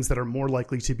are things that are more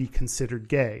likely to be considered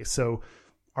gay. So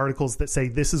articles that say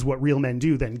this is what real men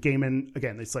do, then gay men,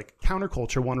 again, it's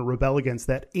counterculture, want to rebel against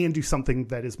that and do something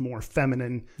that is more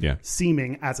feminine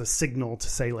seeming as a signal to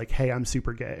say hey, I'm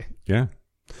super gay. Yeah.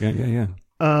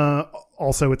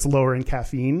 Also, it's lower in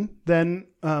caffeine than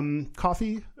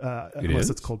coffee, unless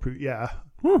it's cold brew. Yeah.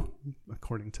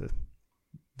 According to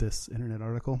this internet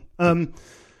article.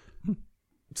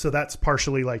 So that's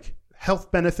partially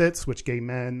health benefits, which gay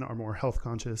men are more health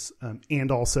conscious,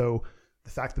 and also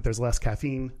the fact that there's less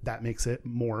caffeine, that makes it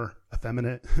more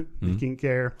effeminate, making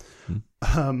care.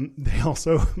 They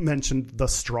also mentioned the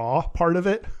straw part of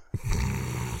it.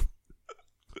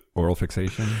 Oral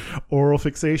fixation. Oral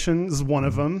fixation is one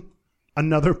of them.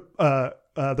 Another,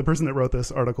 the person that wrote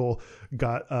this article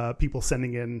got people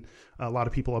sending in, a lot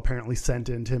of people apparently sent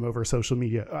in to him over social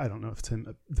media. I don't know if it's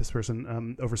him, this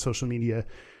person, over social media,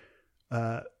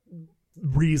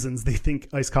 reasons they think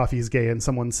iced coffee is gay. And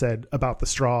someone said about the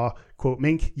straw, quote,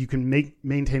 you can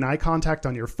maintain eye contact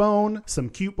on your phone, some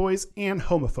cute boys and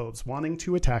homophobes wanting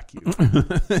to attack you.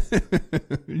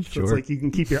 Sure. So it's you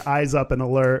can keep your eyes up and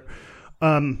alert.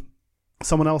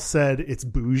 Someone else said it's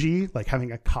bougie,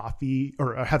 having a coffee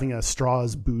or having a straw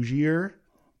is bougier.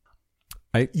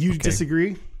 You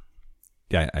disagree?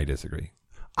 Yeah, I disagree.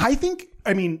 I think,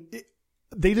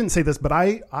 they didn't say this, but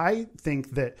I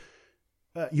think that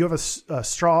you have a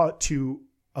straw to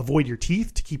avoid your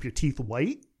teeth, to keep your teeth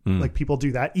white. People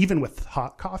do that even with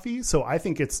hot coffee. So I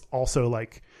think it's also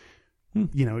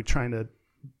trying to,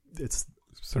 it's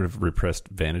sort of repressed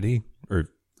vanity or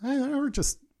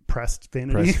just pressed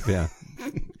vanity.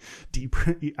 Deep,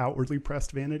 outwardly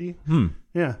pressed vanity.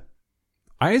 Yeah.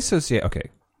 I associate,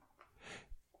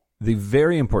 the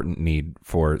very important need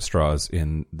for straws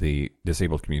in the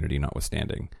disabled community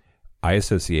notwithstanding, I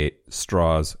associate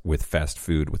straws with fast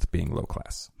food with being low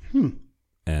class.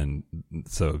 And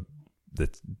so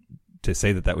to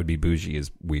say that would be bougie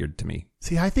is weird to me.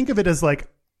 See, I think of it as like,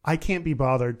 I can't be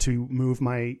bothered to move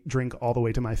my drink all the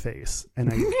way to my face.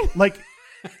 And I like,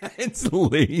 It's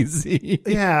lazy.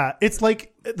 yeah, it's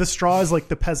like the straw is like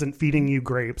the peasant feeding you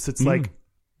grapes. It's like,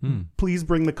 please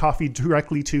bring the coffee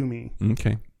directly to me.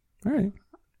 Okay. All right.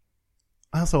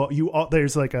 Also,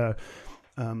 there's like a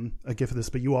gif of this,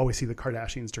 but you always see the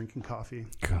Kardashians drinking coffee.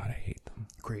 God, I hate them.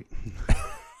 Great.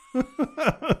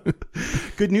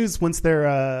 Good news. Once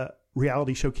their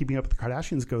reality show Keeping Up with the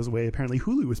Kardashians goes away, apparently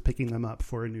Hulu is picking them up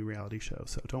for a new reality show.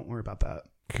 So don't worry about that.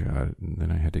 God,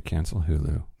 then I had to cancel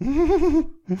Hulu.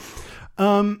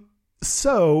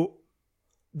 So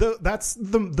that's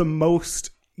the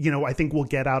most, I think we'll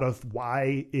get out of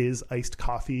why is iced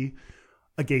coffee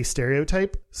a gay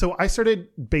stereotype. So I started,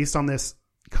 based on this,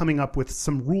 coming up with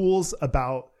some rules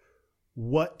about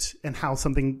what and how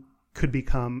something could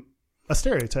become a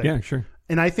stereotype. Yeah, sure.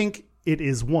 And I think it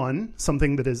is, one,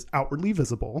 something that is outwardly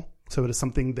visible. So it is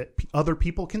something that other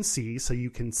people can see. So you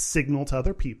can signal to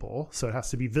other people. So it has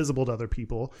to be visible to other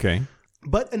people. Okay.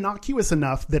 But innocuous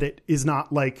enough that it is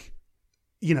not like,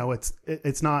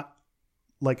 it's not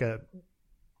like a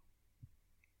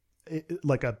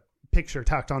picture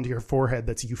tacked onto your forehead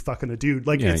that's you fucking a dude.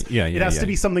 Like it has to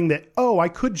be something that, I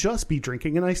could just be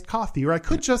drinking an iced coffee, or I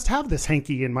could just have this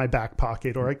hanky in my back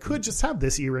pocket, or I could just have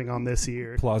this earring on this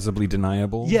ear. Plausibly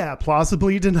deniable. Yeah,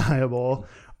 plausibly deniable.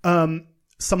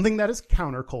 Something that is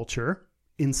counterculture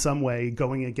in some way,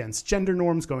 going against gender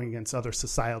norms, going against other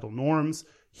societal norms.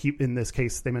 In this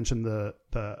case, they mentioned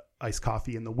the iced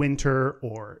coffee in the winter,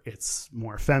 or it's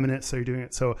more effeminate, so you're doing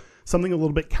it. So something a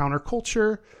little bit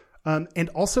counterculture. And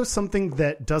also something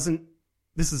that doesn't,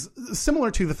 this is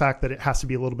similar to the fact that it has to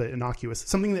be a little bit innocuous,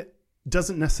 something that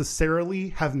doesn't necessarily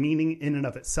have meaning in and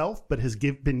of itself, but has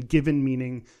been given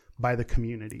meaning by the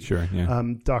community. Sure, yeah.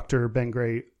 Dr. Ben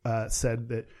Gray said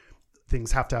that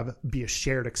things have to be a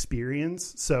shared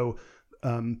experience. So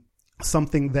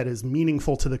something that is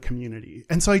meaningful to the community.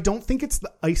 And so I don't think it's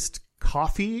the iced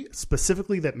coffee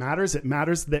specifically that matters. It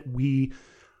matters that we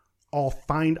all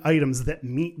find items that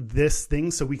meet this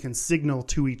thing so we can signal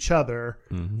to each other.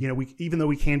 Even though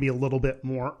we can be a little bit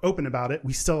more open about it,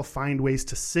 we still find ways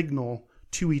to signal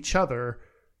to each other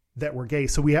that we're gay.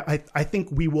 So I think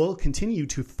we will continue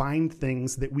to find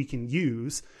things that we can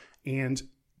use, and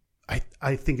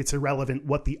I think it's irrelevant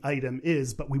what the item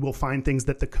is, but we will find things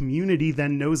that the community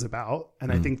then knows about.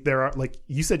 And I think there are, like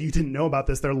you said, you didn't know about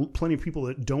this. There are plenty of people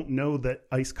that don't know that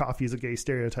iced coffee is a gay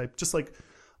stereotype. Just like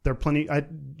there are plenty.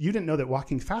 You didn't know that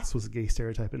walking fast was a gay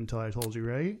stereotype until I told you,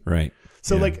 right? Right.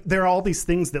 So like there are all these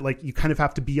things that like you kind of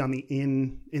have to be on the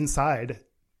inside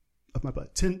of my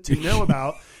butt to know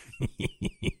about.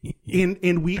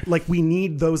 And we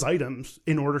need those items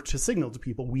in order to signal to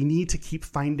people. We need to keep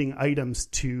finding items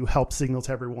to help signal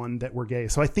to everyone that we're gay.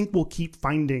 So I think we'll keep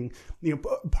finding,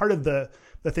 part of the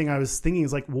thing I was thinking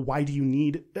is like, well, why do you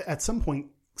need, at some point,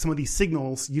 some of these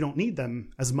signals, you don't need them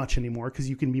as much anymore because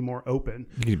you can be more open.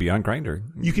 You can be on Grindr.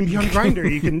 You can be on Grindr.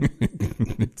 You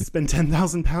can spend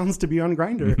 10,000 pounds to be on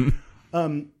Grindr.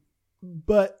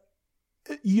 But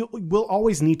we'll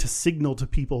always need to signal to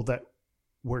people that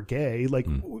we're gay. Like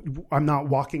I'm not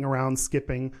walking around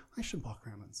skipping. I should walk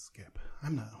around and skip. I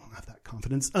don't have that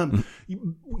confidence.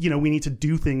 We need to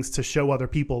do things to show other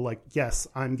people like, yes,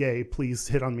 I'm gay. Please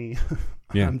hit on me.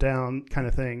 I'm down, kind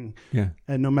of thing. Yeah.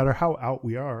 And no matter how out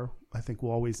we are, I think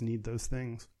we'll always need those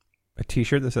things. A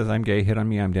T-shirt that says "I'm gay, hit on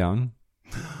me, I'm down."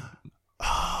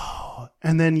 Oh,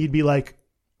 and then you'd be like,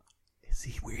 is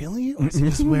he really? Or is he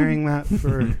just wearing that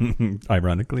for...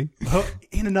 Ironically. Oh,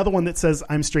 and another one that says,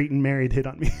 I'm straight and married, hit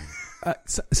on me.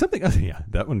 Something else. Yeah,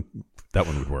 that one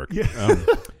would work. Yeah.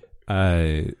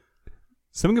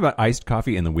 Something about iced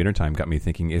coffee in the wintertime got me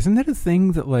thinking, isn't that a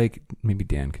thing that, like, maybe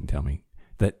Dan can tell me,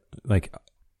 that, like,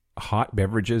 hot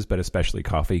beverages, but especially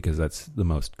coffee, because that's the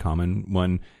most common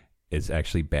one, is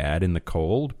actually bad in the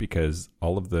cold because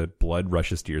all of the blood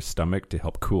rushes to your stomach to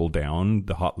help cool down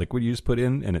the hot liquid you just put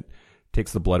in, and it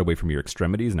takes the blood away from your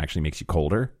extremities and actually makes you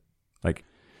colder. Like,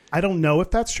 I don't know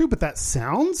if that's true, but that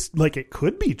sounds like it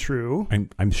could be true.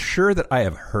 I'm sure that I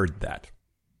have heard that.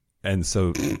 And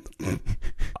so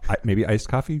maybe iced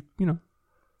coffee,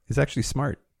 is actually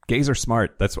smart. Gays are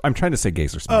smart. I'm trying to say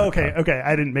gays are smart. Oh, okay. Okay.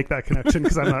 I didn't make that connection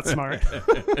because I'm not smart.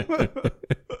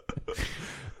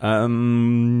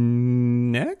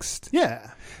 Next? Yeah.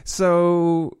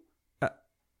 So Do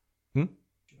you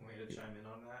want me to chime in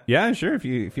on that? yeah, sure. If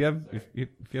you have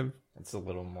It's a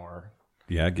little more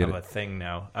Yeah, get of it. a thing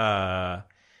now. I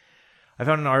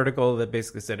found an article that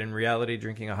basically said, in reality,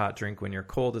 drinking a hot drink when you're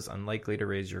cold is unlikely to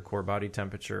raise your core body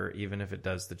temperature. Even if it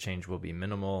does, the change will be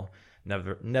minimal.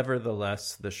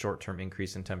 Nevertheless, the short-term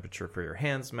increase in temperature for your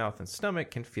hands, mouth, and stomach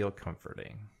can feel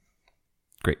comforting.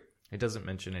 Great. It doesn't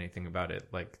mention anything about it,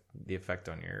 like the effect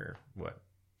on your,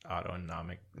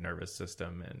 autonomic nervous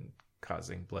system and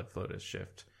causing blood flow to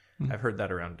shift. I've heard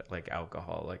that around like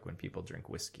alcohol, like when people drink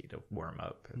whiskey to warm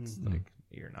up. It's like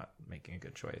you're not making a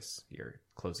good choice. You're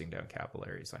closing down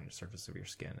capillaries on your surface of your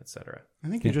skin, etc. I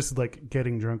think you're just like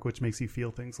getting drunk, which makes you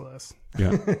feel things less.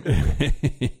 Yeah.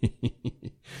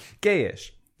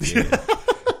 Gayish.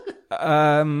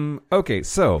 Okay,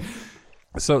 so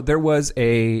there was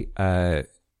a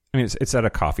it's at a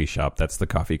coffee shop. That's the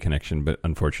Coffee Connection, but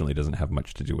unfortunately, it doesn't have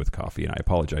much to do with coffee, and I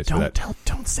apologize for that.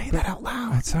 Don't say that out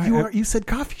loud. Sorry, You said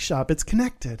coffee shop. It's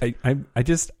connected. I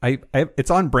it's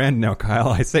on brand now, Kyle.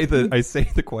 I say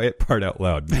the quiet part out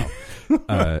loud now.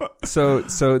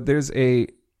 So there's a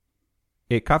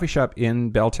coffee shop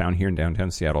in Belltown here in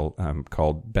downtown Seattle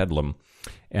called Bedlam,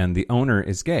 and the owner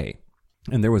is gay.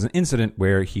 And there was an incident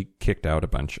where he kicked out a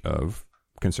bunch of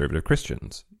conservative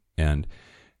Christians, and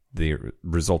the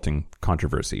resulting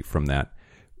controversy from that.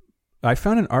 I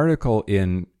found an article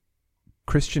in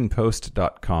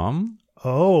ChristianPost.com.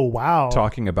 Oh, wow.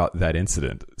 Talking about that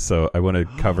incident. So I want to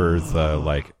cover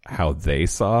the how they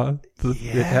saw it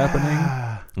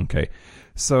happening. Okay.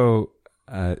 So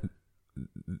Ben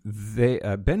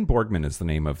Borgman is the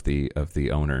name of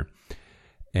the owner.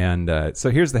 And so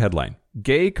here's the headline.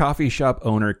 Gay coffee shop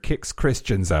owner kicks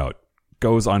Christians out.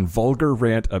 Goes on vulgar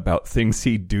rant about things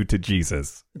he'd do to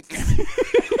Jesus.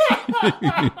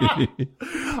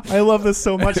 I love this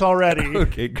so much already.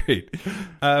 Okay, great.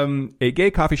 A gay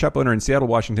coffee shop owner in Seattle,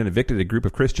 Washington evicted a group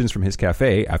of Christians from his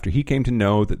cafe after he came to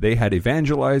know that they had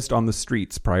evangelized on the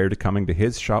streets prior to coming to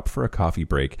his shop for a coffee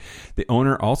break. The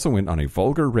owner also went on a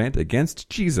vulgar rant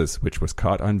against Jesus, which was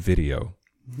caught on video.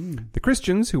 The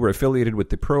Christians, who were affiliated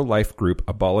with the pro-life group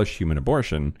Abolish Human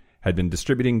Abortion, had been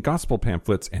distributing gospel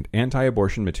pamphlets and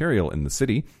anti-abortion material in the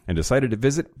city and decided to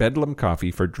visit Bedlam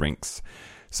Coffee for drinks.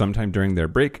 Sometime during their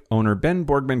break, owner Ben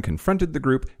Borgman confronted the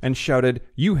group and shouted,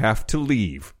 "You have to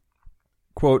leave."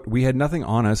 Quote, "We had nothing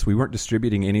on us. We weren't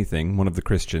distributing anything," one of the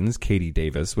Christians, Katie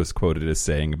Davis, was quoted as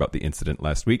saying about the incident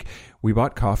last week. "We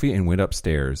bought coffee and went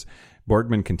upstairs."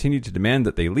 Borgman continued to demand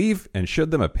that they leave and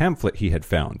showed them a pamphlet he had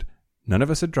found. "None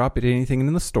of us had dropped anything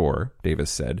in the store,"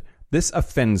 Davis said. "This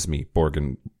offends me,"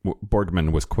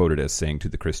 Borgman was quoted as saying to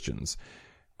the Christians.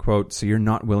 Quote, "So you're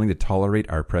not willing to tolerate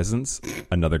our presence?"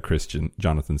 another Christian,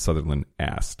 Jonathan Sutherland,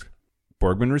 asked.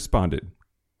 Borgman responded,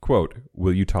 quote,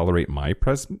 "Will you tolerate my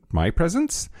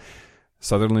presence?"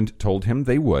 Sutherland told him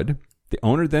they would. The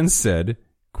owner then said,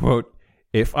 quote,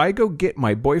 "If I go get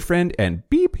my boyfriend and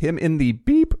beep him in the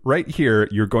beep right here,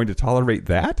 you're going to tolerate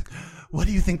that?" What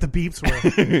do you think the beeps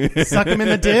were? Suck him in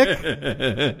the dick?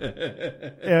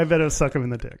 Yeah, I bet it was suck him in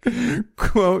the dick.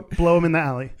 Quote, "Blow him in the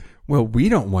alley." "Well, we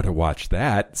don't want to watch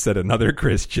that," said another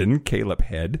Christian, Caleb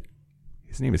Head.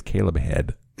 His name is Caleb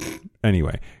Head.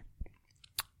 Anyway.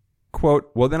 Quote,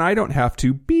 "Well, then I don't have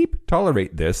to beep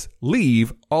tolerate this.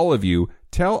 Leave, all of you.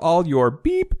 Tell all your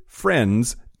beep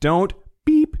friends, don't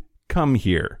beep come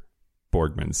here,"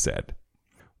 Borgman said.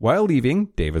 While leaving,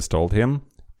 Davis told him,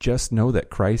 "Just know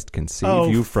that Christ can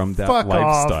save you from that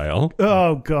lifestyle." Off.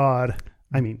 Oh, God.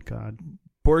 I mean, God.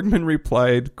 Borgman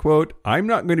replied, quote, "I'm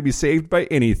not going to be saved by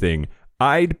anything.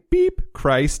 I'd beep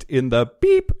Christ in the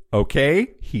beep,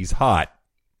 okay? He's hot."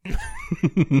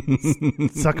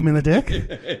 Suck him in the dick?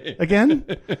 Again?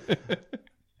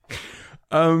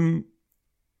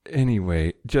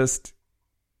 Anyway,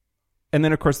 and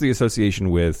then of course the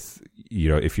association with,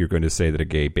 if you're going to say that a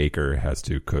gay baker has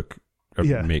to cook or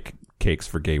make cakes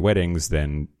for gay weddings,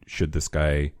 then should this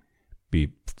guy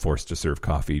be forced to serve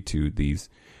coffee to these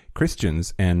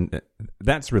Christians? And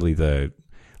that's really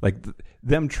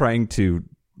them trying to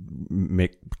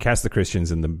cast the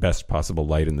Christians in the best possible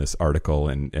light in this article,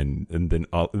 and then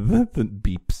all the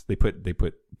beeps they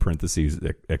put parentheses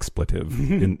expletive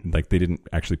in, like they didn't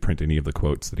actually print any of the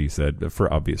quotes that he said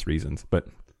for obvious reasons. But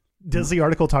does the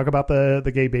article talk about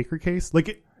the gay baker case?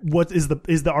 Like, what is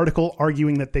the article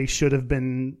arguing that they should have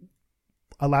been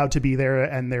allowed to be there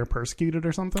and they're persecuted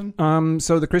or something?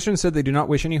 So the Christians said they do not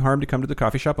wish any harm to come to the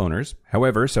coffee shop owners.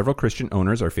 However, several Christian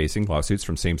owners are facing lawsuits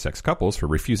from same-sex couples for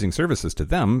refusing services to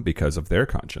them because of their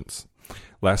conscience.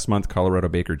 Last month, Colorado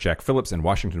baker Jack Phillips and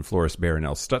Washington florist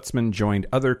Barronelle Stutzman joined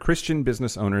other Christian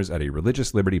business owners at a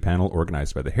religious liberty panel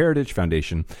organized by the Heritage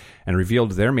Foundation and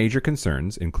revealed their major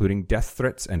concerns, including death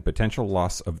threats and potential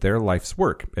loss of their life's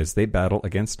work as they battle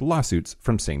against lawsuits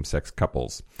from same-sex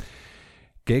couples.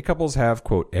 Gay couples have,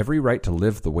 quote, every right to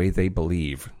live the way they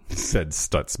believe, said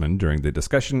Stutzman during the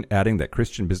discussion, adding that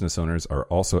Christian business owners are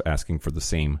also asking for the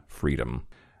same freedom.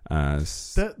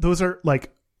 Those are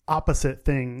like opposite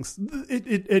things.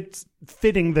 It's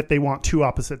fitting that they want two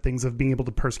opposite things of being able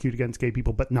to persecute against gay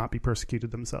people but not be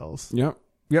persecuted themselves. Yep.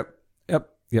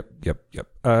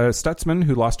 Stutzman,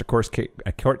 who lost a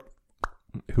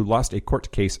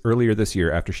court case earlier this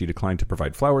year after she declined to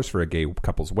provide flowers for a gay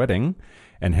couple's wedding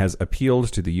and has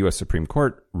appealed to the U.S. Supreme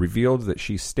Court, revealed that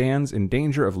she stands in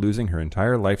danger of losing her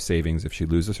entire life savings if she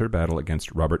loses her battle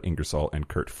against Robert Ingersoll and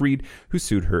Kurt Fried, who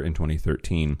sued her in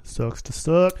 2013. Sucks to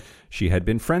suck. She had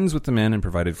been friends with the men and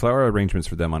provided flower arrangements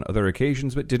for them on other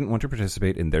occasions, but didn't want to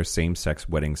participate in their same-sex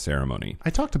wedding ceremony.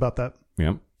 I talked about that.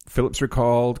 Yeah. Phillips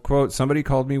recalled, quote, somebody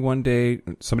called one day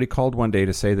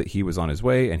to say that he was on his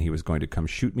way and he was going to come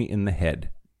shoot me in the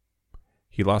head.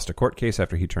 He lost a court case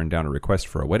after he turned down a request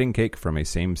for a wedding cake from a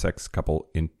same-sex couple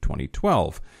in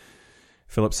 2012.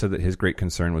 Phillips said that his great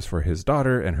concern was for his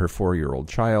daughter and her 4-year-old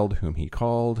child, whom he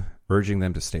called, urging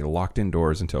them to stay locked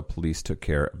indoors until police took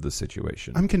care of the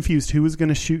situation. I'm confused. Who was going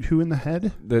to shoot who in the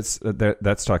head? That's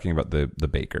talking about the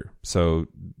baker. So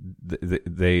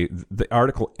the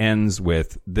article ends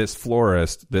with, this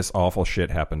florist, this awful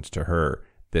shit happened to her.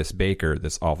 This baker,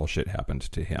 this awful shit happened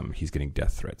to him. He's getting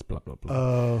death threats, blah, blah,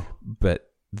 blah.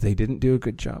 But they didn't do a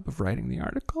good job of writing the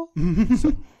article.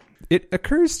 So it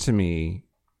occurs to me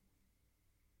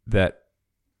that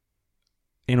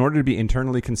in order to be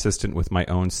internally consistent with my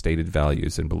own stated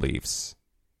values and beliefs,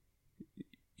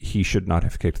 he should not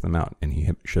have kicked them out, and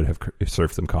he should have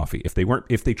served them coffee.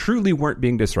 If they truly weren't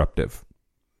being disruptive,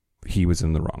 he was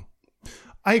in the wrong.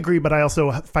 I agree, but I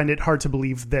also find it hard to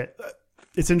believe that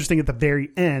it's interesting at the very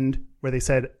end where they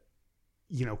said,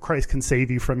 you know, Christ can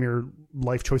save you from your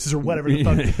life choices or whatever the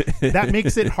fuck. That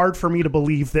makes it hard for me to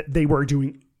believe that they were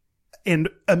doing. And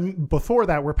before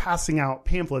that, we're passing out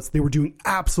pamphlets. They were doing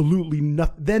absolutely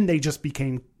nothing. Then they just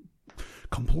became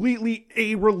completely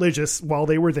a-religious while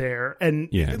they were there. And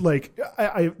like,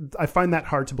 I find that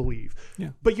hard to believe. Yeah.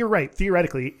 But you're right.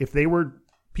 Theoretically, if they were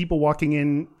people walking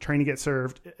in trying to get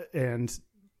served and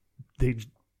they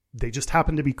just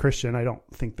happen to be Christian, I don't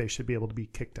think they should be able to be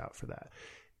kicked out for that.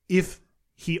 If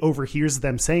he overhears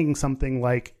them saying something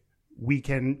like, we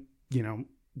can, you know,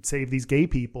 save these gay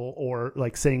people, or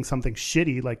like saying something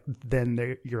shitty, like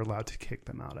then you're allowed to kick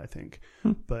them out, I think.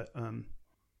 But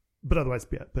otherwise,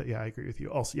 I agree with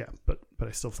you. Also, but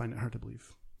I still find it hard to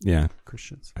believe. Yeah.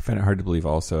 Christians. I find it hard to believe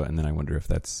also, and then I wonder if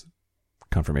that's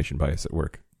confirmation bias at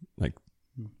work. Like,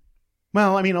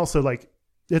 well, I mean, also like,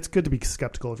 it's good to be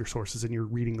skeptical of your sources, and you're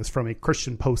reading this from a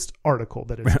Christian Post article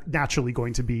that is naturally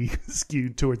going to be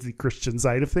skewed towards the Christian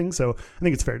side of things. So I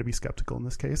think it's fair to be skeptical in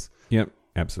this case. Yep,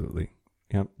 absolutely.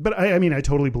 Yep. But I mean, I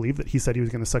totally believe that he said he was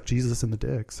going to suck Jesus in the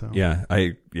dick. So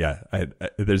I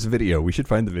there's a video. We should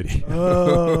find the video.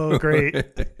 Oh, great.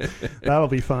 That'll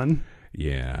be fun.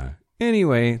 Yeah.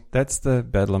 Anyway, that's the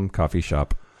Bedlam coffee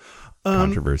shop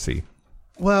controversy.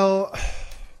 Well,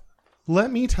 let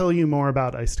me tell you more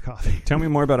about iced coffee. Tell me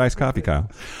more about iced coffee,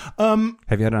 Kyle.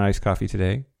 Have you had an iced coffee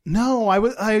today? No,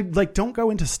 I don't go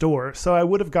into stores, so I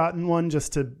would have gotten one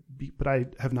just to be, but I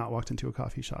have not walked into a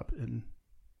coffee shop in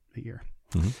a year.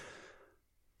 Mm-hmm.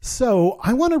 So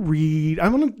I want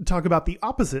to talk about the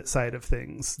opposite side of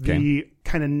things, the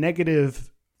kind of negative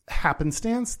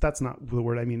happenstance. That's not the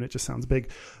word I mean. It just sounds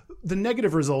big. The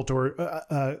negative result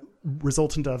or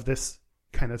resultant of this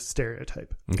kind of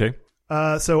stereotype. Okay.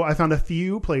 So I found a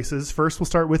few places. First, we'll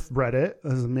start with Reddit.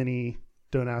 As a mini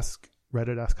Don't Ask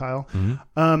Reddit, Ask Kyle.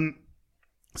 Mm-hmm.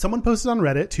 Someone posted on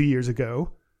Reddit 2 years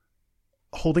ago,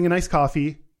 holding an iced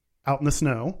coffee out in the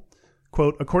snow.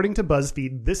 Quote, according to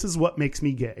BuzzFeed, this is what makes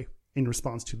me gay, in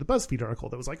response to the BuzzFeed article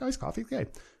that was like, iced coffee is gay.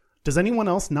 Does anyone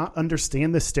else not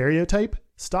understand this stereotype?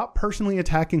 Stop personally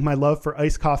attacking my love for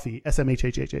iced coffee,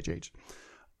 SMHHHHH.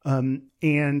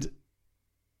 And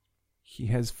he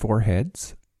has 4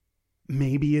 heads.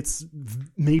 Maybe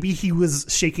he was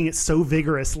shaking it so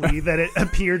vigorously that it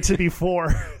appeared to be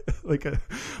 4,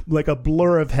 like a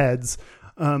blur of heads.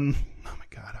 Oh my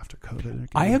God! After COVID,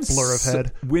 I have blur of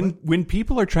head. When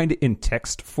people are trying to in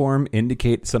text form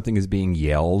indicate something is being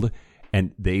yelled,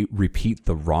 and they repeat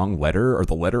the wrong letter or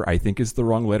the letter I think is the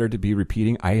wrong letter to be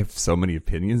repeating, I have so many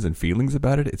opinions and feelings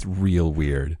about it. It's real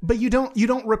weird. But you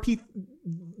don't repeat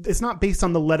it's not based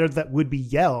on the letter that would be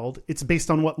yelled. It's based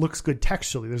on what looks good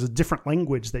textually. There's a different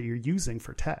language that you're using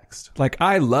for text. Like,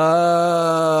 I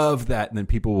love that. And then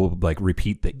people will like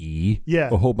repeat the E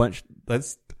a whole bunch.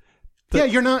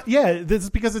 You're not. Yeah, this is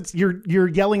because you're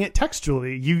yelling it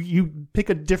textually. You pick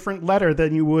a different letter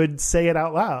than you would say it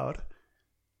out loud.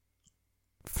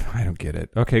 I don't get it.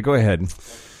 Okay, go ahead.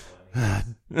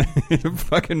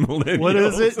 Fucking millennials. What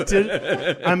is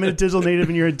it? I'm a digital native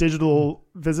and you're a digital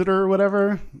visitor or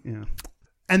whatever. Yeah.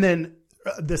 And then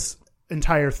this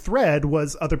entire thread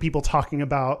was other people talking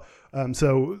about.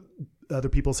 So other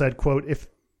people said, quote, if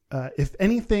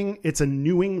anything, it's a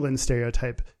New England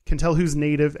stereotype. Can tell who's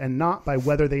native and not by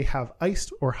whether they have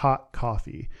iced or hot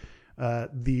coffee. At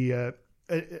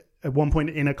one point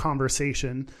in a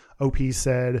conversation, OP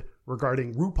said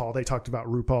regarding RuPaul, they talked about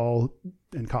RuPaul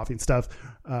and coffee and stuff,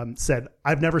 said,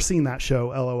 I've never seen that show,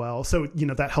 LOL. So,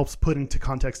 that helps put into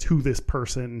context who this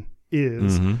person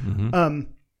is.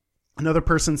 Another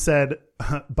person said,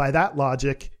 by that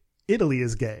logic, Italy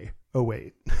is gay. Oh,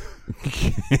 wait.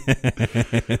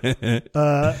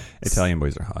 Italian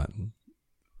boys are hot.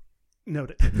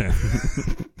 Noted.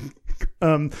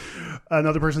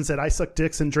 Another person said, I suck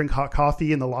dicks and drink hot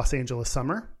coffee in the Los Angeles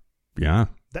summer. Yeah.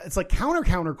 It's like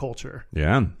counter culture.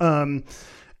 Yeah.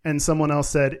 And someone else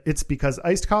said, it's because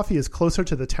iced coffee is closer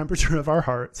to the temperature of our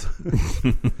hearts.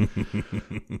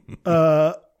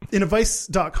 In a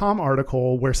Vice.com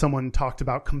article where someone talked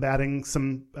about combating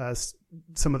some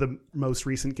of the most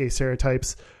recent gay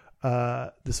stereotypes,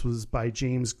 this was by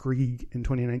James Grieg in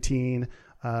 2019.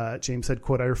 James said,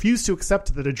 quote, I refuse to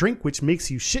accept that a drink which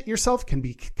makes you shit yourself can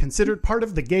be considered part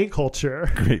of the gay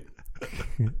culture. Great.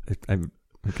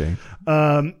 Okay.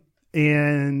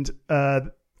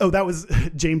 That was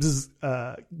James's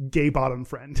gay bottom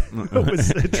friend. was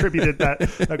attributed that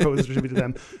quote was attributed to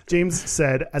them. James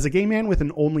said, as a gay man with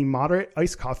an only moderate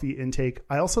iced coffee intake,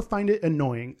 I also find it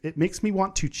annoying. It makes me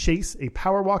want to chase a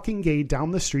power walking gay down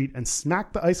the street and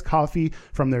smack the iced coffee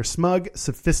from their smug,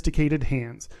 sophisticated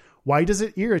hands. Why does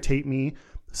it irritate me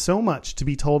so much to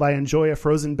be told I enjoy a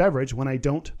frozen beverage when I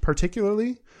don't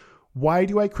particularly? Why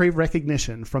do I crave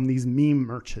recognition from these meme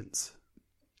merchants?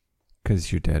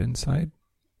 Because you're dead inside?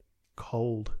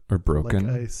 Cold. Or broken?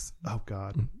 Like ice. Oh,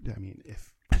 God. I mean,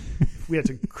 if we had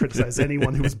to criticize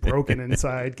anyone who was broken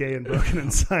inside, gay and broken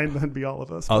inside, that'd be all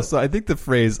of us. Also, I think the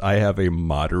phrase, I have a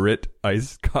moderate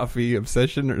iced coffee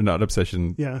obsession, or not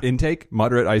obsession, intake,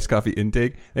 moderate iced coffee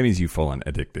intake, that means you've fallen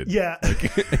addicted. Yeah.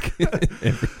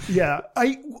 Yeah.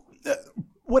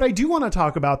 What I do want to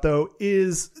talk about, though,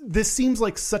 is this seems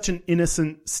like such an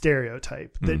innocent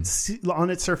stereotype that on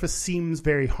its surface seems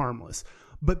very harmless.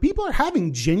 But people are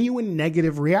having genuine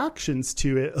negative reactions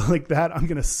to it like that. I'm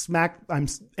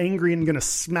angry and going to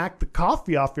smack the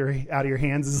coffee out of your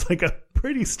hands is like a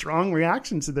pretty strong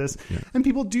reaction to this. Yeah. And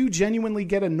people do genuinely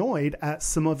get annoyed at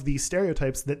some of these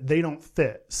stereotypes that they don't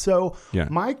fit. So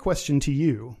my question to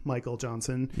you, Michael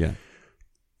Johnson,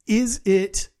 is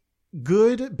it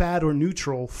good, bad, or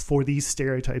neutral for these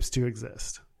stereotypes to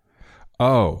exist?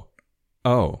 Oh.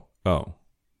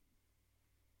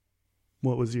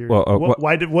 What was your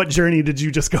what journey did you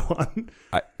just go on?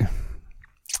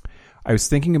 I was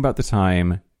thinking about the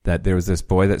time that there was this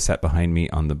boy that sat behind me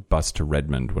on the bus to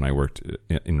Redmond when I worked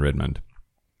in Redmond,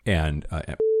 and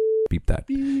beep that.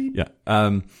 Beep. Yeah.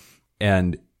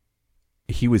 And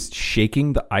he was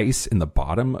shaking the ice in the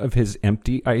bottom of his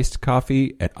empty iced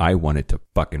coffee, and I wanted to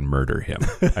fucking murder him.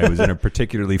 I was in a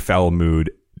particularly foul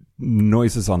mood.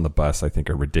 Noises on the bus, I think,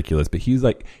 are ridiculous, but he's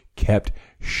like kept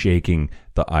shaking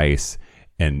the ice,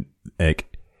 and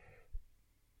like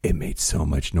it made so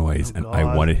much noise, and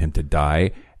I wanted him to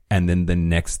die. And then the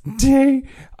next day,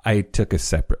 I took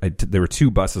there were two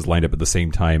buses lined up at the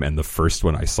same time, and the first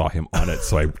one I saw him on it,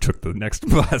 so I took the next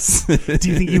bus. Do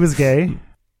you think he was gay?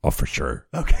 Oh, for sure.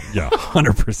 Okay. Yeah,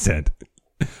 100%.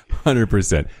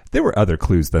 100%. There were other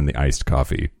clues than the iced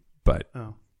coffee, but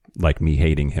like me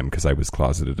hating him because I was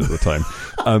closeted at the time.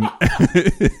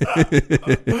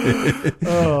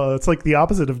 It's like the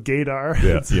opposite of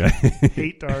gaydar. Yeah.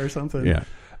 Hate-dar or something. Yeah.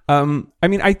 I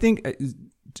mean, I think,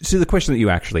 to the question that you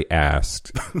actually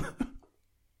asked,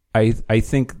 I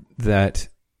think that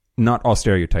not all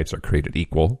stereotypes are created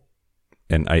equal,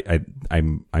 and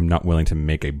I'm not willing to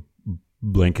make a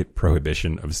blanket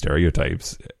prohibition of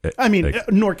stereotypes. I mean,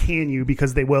 nor can you,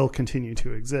 because they will continue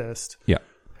to exist. Yeah.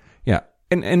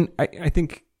 And I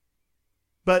think,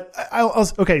 but I'll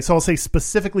say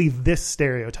specifically this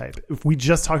stereotype. If we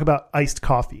just talk about iced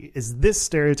coffee, is this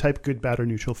stereotype good, bad, or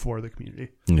neutral for the community?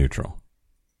 Neutral.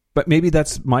 But maybe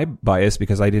that's my bias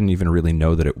because I didn't even really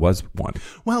know that it was one.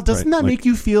 Well, doesn't that make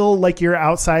you feel like you're an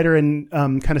outsider and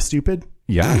kind of stupid?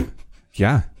 Yeah.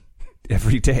 Yeah.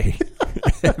 Every day.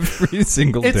 Every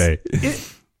single day.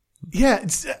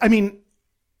 I mean,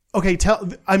 okay,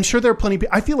 I'm sure there are plenty of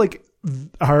people. I feel like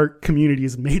our community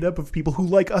is made up of people who,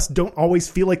 like us, don't always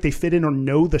feel like they fit in or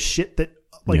know the shit that,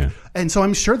 like, Yeah. and so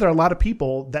I'm sure there are a lot of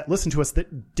people that listen to us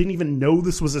that didn't even know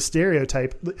this was a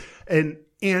stereotype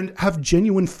and have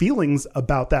genuine feelings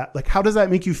about that. Like, how does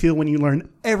that make you feel when you learn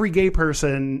every gay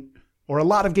person or a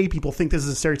lot of gay people think this is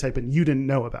a stereotype and you didn't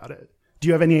know about it? Do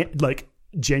you have any, like,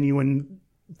 genuine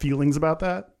feelings about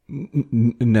that?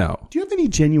 No. Do you have any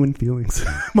genuine feelings,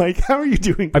 Mike? How are you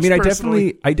doing? I mean,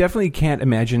 personally? I definitely can't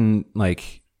imagine,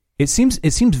 like, it seems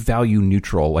value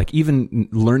neutral. Like, even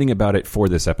learning about it for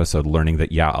this episode, learning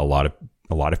that, yeah, a lot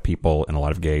of people and a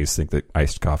lot of gays think that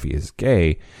iced coffee is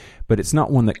gay, but it's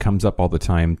not one that comes up all the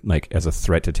time, like, as a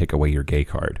threat to take away your gay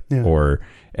card, or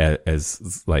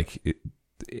as like,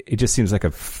 it just seems like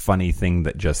a funny thing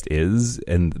that just is,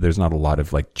 and there's not a lot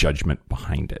of, like, judgment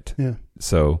behind it. Yeah.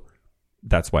 So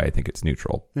that's why I think it's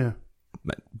neutral. Yeah.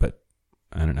 But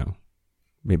I don't know.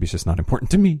 Maybe it's just not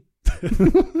important to me.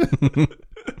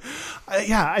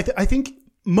 I think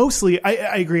mostly I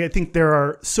agree. I think there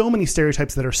are so many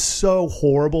stereotypes that are so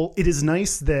horrible. It is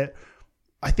nice that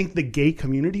I think the gay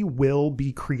community will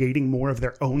be creating more of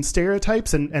their own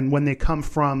stereotypes, and when they come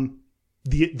from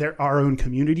our own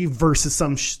community versus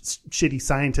some shitty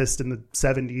scientist in the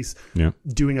 70s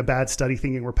doing a bad study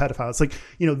thinking we're pedophiles. Like,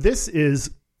 you know, this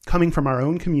is coming from our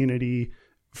own community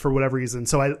for whatever reason.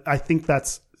 So I think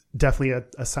that's definitely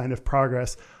a sign of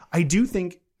progress. I do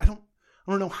think, I don't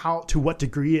know to what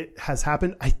degree it has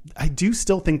happened. I do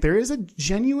still think there is a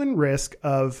genuine risk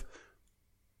of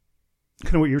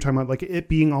kind of what you were talking about, like it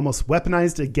being almost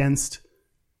weaponized against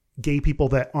gay people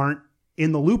that aren't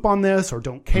in the loop on this or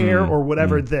don't care or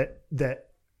whatever, that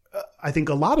I think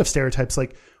a lot of stereotypes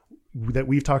like that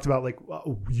we've talked about, like,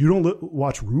 you don't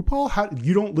watch RuPaul? How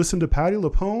you don't listen to Patti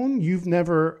LuPone? You've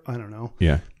never, I don't know.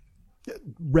 Yeah.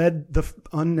 Read the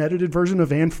unedited version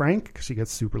of Anne Frank, because she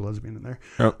gets super lesbian in there.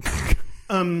 Oh.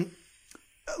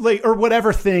 Like, or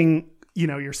whatever thing, you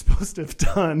know, you're supposed to have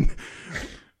done.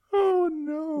 Oh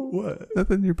no. What?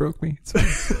 Nothing, you broke me.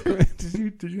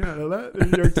 Did you not know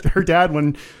that? Her dad,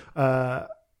 when her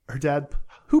dad,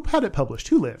 who had it published?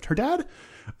 Who lived? Her dad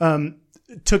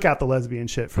took out the lesbian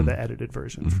shit for the edited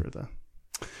version for the.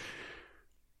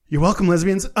 You're welcome,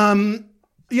 lesbians.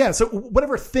 Yeah. So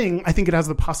whatever thing, I think it has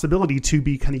the possibility to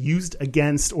be kind of used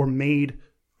against or made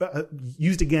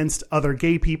used against other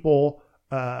gay people,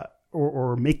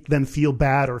 or make them feel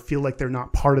bad or feel like they're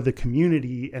not part of the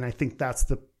community. And I think that's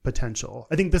the potential.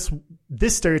 I think this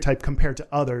stereotype compared to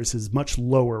others is much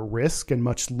lower risk and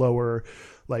much lower,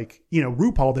 like, you know,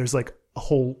 RuPaul, there's like a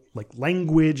whole like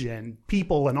language and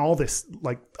people and all this,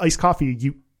 like iced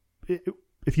coffee.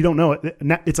 If you don't know it,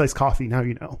 it's iced coffee. Now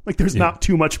you know, like there's not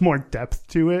too much more depth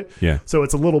to it. Yeah. So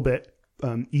it's a little bit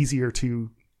easier to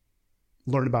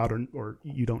learn about, or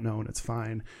you don't know and it's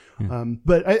fine. Yeah.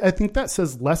 But I think that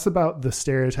says less about the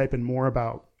stereotype and more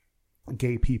about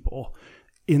gay people.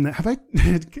 Can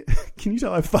you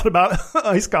tell I've thought about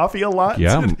iced coffee a lot?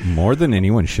 Yeah, more than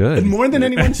anyone should. More than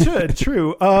anyone should.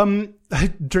 True.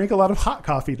 I drank a lot of hot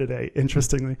coffee today,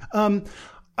 interestingly.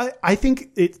 I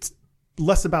think it's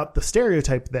less about the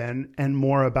stereotype then and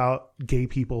more about gay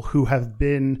people who have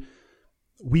been,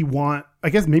 I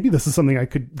guess maybe this is something I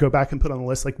could go back and put on the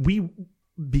list. Like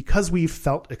because we've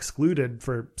felt excluded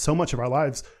for so much of our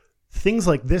lives, things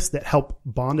like this that help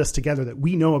bond us together that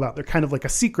we know about, they're kind of like a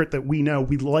secret that we know.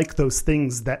 We like those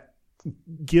things that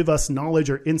give us knowledge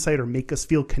or insight or make us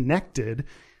feel connected.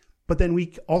 But then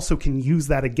we also can use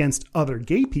that against other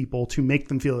gay people to make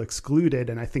them feel excluded.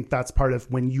 And I think that's part of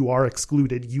when you are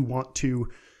excluded, you want to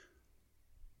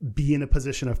be in a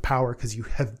position of power because you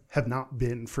have not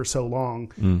been for so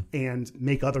long and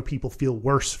make other people feel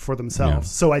worse for themselves.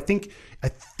 Yeah. So I think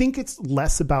it's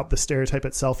less about the stereotype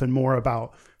itself and more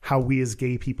about how we as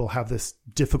gay people have this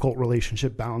difficult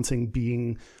relationship balancing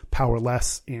being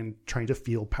powerless and trying to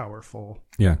feel powerful.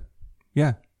 Yeah.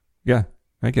 Yeah. Yeah.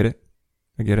 I get it.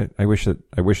 I wish that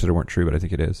it weren't true, but I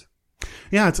think it is.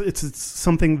 Yeah. It's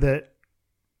something that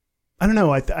I don't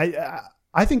know.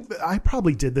 I think that I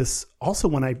probably did this also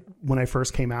when I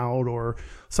first came out, or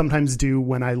sometimes do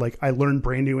when I learn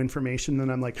brand new information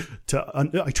and I'm like,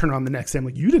 I turn on the next day. I'm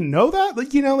like, you didn't know that?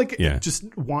 Like, you know, like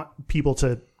just want people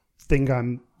to think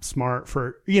I'm smart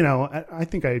for, you know, I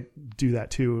think I do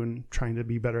that too. And trying to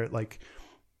be better at like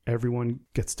everyone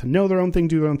gets to know their own thing,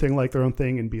 do their own thing, like their own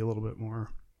thing, and be a little bit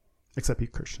more, except be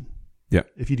Christian. Yeah.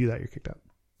 If you do that, you're kicked out.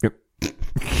 Yep.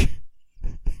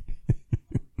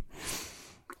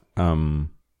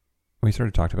 We sort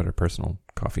of talked about our personal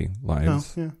coffee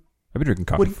lives. Oh, yeah. I've been drinking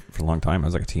coffee for a long time. I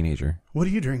was like a teenager. What do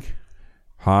you drink?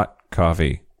 Hot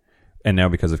coffee. And now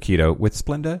because of keto, with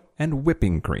Splenda and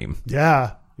whipping cream.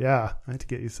 Yeah. I had to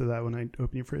get used to that when I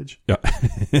open your fridge. Yeah.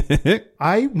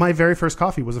 My very first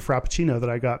coffee was a Frappuccino that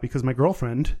I got because my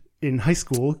girlfriend in high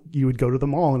school, you would go to the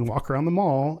mall and walk around the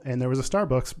mall, and there was a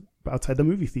Starbucks outside the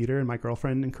movie theater, and my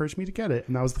girlfriend encouraged me to get it.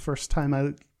 And that was the first time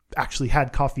I actually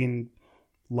had coffee and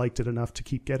liked it enough to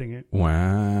keep getting it.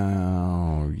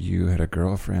 Wow. You had a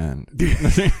girlfriend.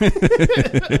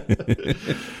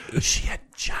 She had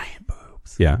giant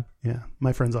boobs. Yeah. Yeah.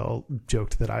 My friends all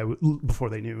joked that before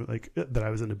they knew, like, that I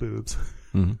was into boobs.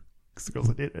 Mm-hmm. Because the girls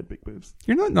I dated had big boobs.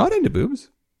 You're not into boobs.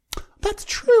 That's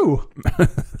true.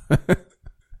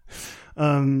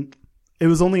 It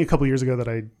was only a couple years ago that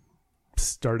I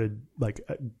started, like,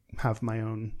 have my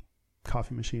own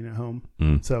coffee machine at home.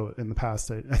 So in the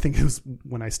past, I think it was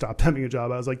when I stopped having a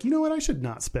job, I was like, you know what? I should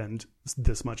not spend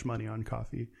this much money on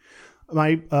coffee.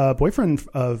 My boyfriend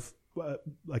of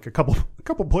like a couple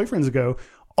boyfriends ago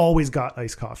always got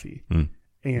iced coffee.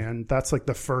 And that's like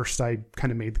the first I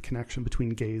kind of made the connection between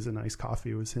gays and iced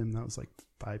coffee was him. That was like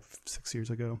 5-6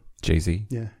 years ago. Jay-Z.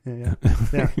 Yeah.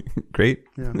 Great.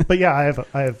 Yeah. But yeah,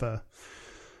 I have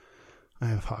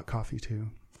hot coffee too.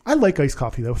 I like iced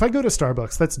coffee though. If I go to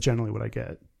Starbucks, that's generally what I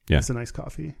get. Yeah. It's an iced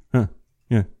coffee. Huh.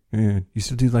 Yeah. You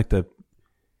still do like I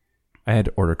had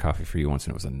to order coffee for you once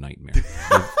and it was a nightmare.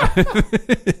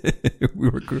 We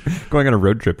were going on a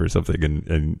road trip or something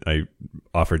and I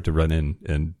offered to run in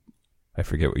and I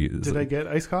forget what you... Did I get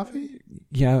iced coffee?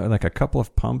 Yeah, like a couple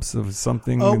of pumps of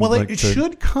something. Oh, well, it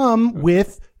should come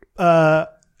with...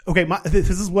 Okay, this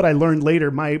is what I learned later.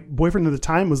 My boyfriend at the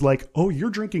time was like, oh, you're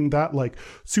drinking that like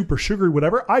super sugary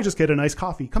whatever. I just get an iced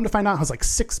coffee. Come to find out it has like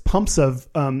 6 pumps of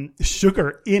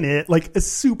sugar in it. Like it's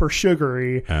super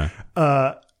sugary.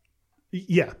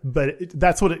 Yeah, but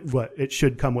that's what it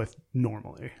should come with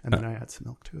normally. And then I add some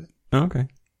milk to it.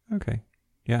 Okay.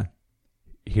 Yeah.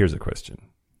 Here's a question.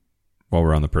 While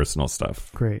we're on the personal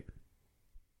stuff. Great.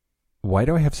 Why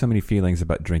do I have so many feelings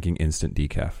about drinking instant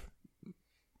decaf?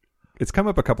 It's come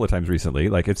up a couple of times recently.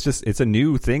 Like it's a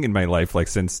new thing in my life, like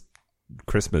since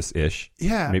Christmas-ish.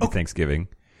 Yeah. Maybe Thanksgiving.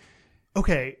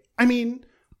 Okay. I mean,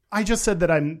 I just said that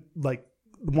I'm like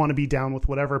want to be down with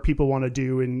whatever people want to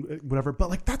do and whatever, but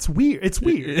like that's weird. It's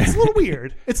weird. It's a little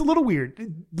weird. It's a little weird.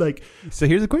 Like, so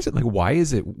here's the question: like, why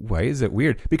is it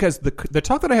weird? Because the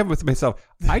talk that I have with myself,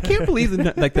 I can't believe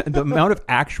the amount of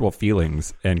actual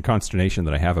feelings and consternation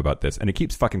that I have about this, and it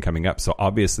keeps fucking coming up. So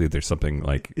obviously, there's something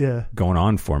like going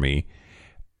on for me.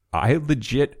 I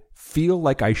legit feel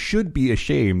like I should be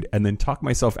ashamed, and then talk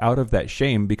myself out of that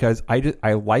shame because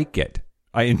I like it.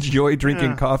 I enjoy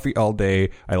drinking coffee all day.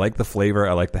 I like the flavor.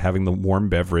 I like having the warm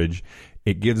beverage.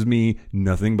 It gives me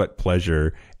nothing but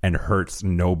pleasure and hurts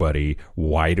nobody.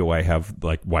 Why do I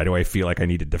feel like I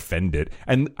need to defend it?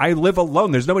 And I live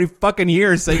alone. There's nobody fucking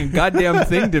here saying a goddamn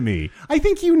thing to me. I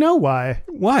think you know why.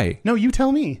 Why? No, you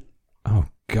tell me. Oh,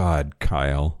 God,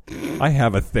 Kyle. I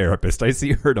have a therapist. I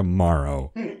see her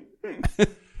tomorrow.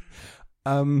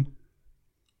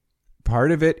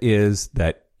 Part of it is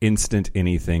that instant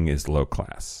anything is low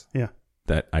class. Yeah.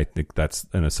 That I think that's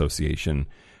an association.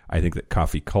 I think that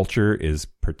coffee culture is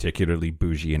particularly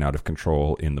bougie and out of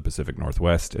control in the Pacific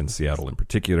Northwest and Seattle in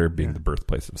particular, being the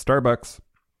birthplace of Starbucks.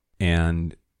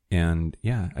 And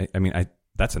yeah, I mean,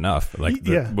 that's enough. Like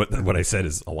what I said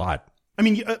is a lot. I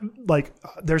mean,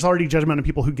 there's already judgment on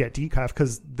people who get decaf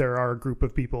because there are a group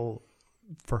of people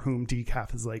for whom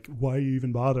decaf is like, why are you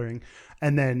even bothering?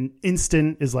 And then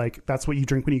instant is like, that's what you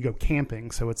drink when you go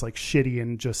camping. So it's like shitty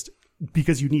and just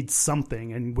because you need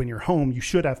something. And when you're home, you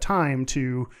should have time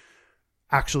to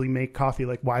actually make coffee.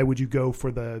 Like, why would you go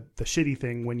for the shitty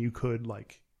thing when you could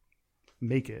like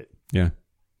make it? Yeah.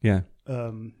 Yeah.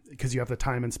 Because you have the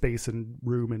time and space and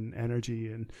room and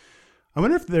energy. And I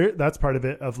wonder if that's part of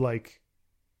it of like,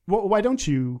 well, why don't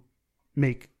you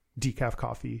make decaf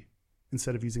coffee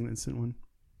instead of using the instant one?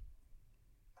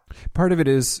 Part of it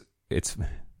is it's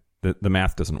the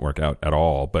math doesn't work out at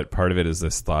all, but part of it is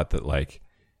this thought that like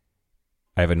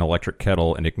I have an electric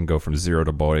kettle and it can go from 0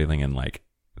 to boiling in like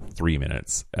 3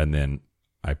 minutes, and then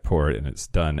I pour it and it's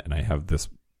done, and I have this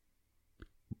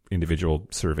individual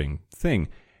serving thing.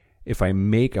 If I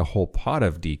make a whole pot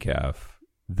of decaf,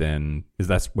 then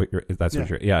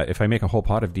if I make a whole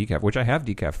pot of decaf, which I have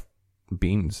decaf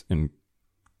beans and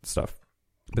stuff,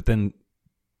 but then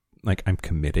like I'm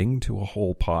committing to a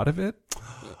whole pot of it.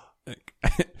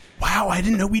 Wow, I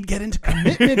didn't know we'd get into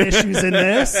commitment issues in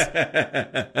this.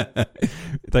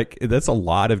 Like that's a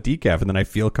lot of decaf, and then I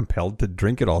feel compelled to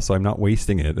drink it all, so I'm not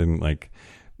wasting it.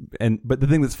 But the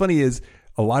thing that's funny is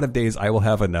a lot of days I will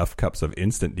have enough cups of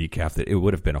instant decaf that it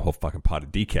would have been a whole fucking pot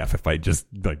of decaf if I just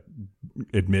like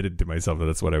admitted to myself that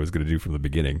that's what I was going to do from the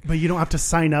beginning. But you don't have to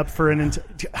sign up for an.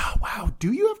 Oh, wow.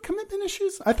 Do you have commitment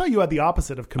issues? I thought you had the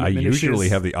opposite of commitment I issues. usually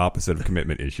have the opposite of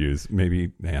commitment issues.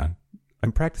 Maybe, yeah.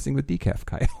 I'm practicing with decaf,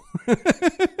 Kyle.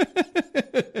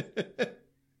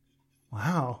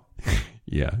 Wow.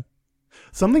 Yeah.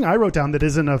 Something I wrote down that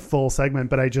isn't a full segment,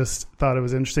 but I just thought it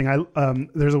was interesting.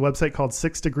 There's a website called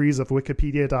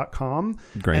 6degreesofwikipedia.com,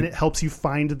 Great. and it helps you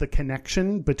find the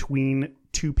connection between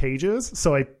two pages.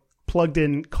 So I plugged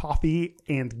in coffee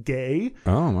and gay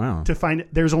Oh, wow. to find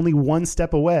there's only one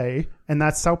step away, and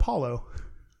that's Sao Paulo.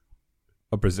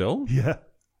 Oh, Brazil? Yeah.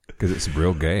 Because it's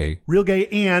real gay. Real gay,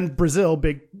 and Brazil,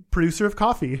 big producer of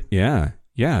coffee. Yeah.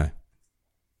 Yeah.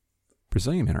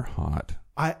 Brazilian men are hot.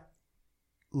 I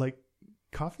like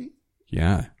coffee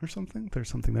Yeah. or something. There's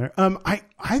something there. I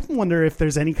wonder if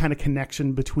there's any kind of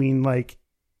connection between like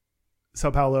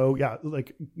Sao Paulo, yeah,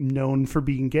 like known for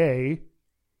being gay,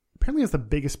 apparently has the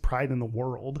biggest pride in the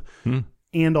world,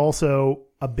 and also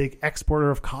a big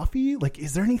exporter of coffee. Like,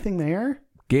 is there anything there?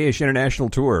 Gayish international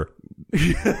tour.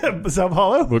 Sao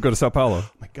Paulo? We'll go to Sao Paulo.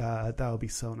 Oh my God, that would be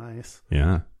so nice.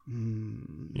 Yeah.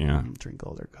 Yeah. Drink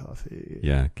all their coffee.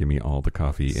 Yeah. Give me all the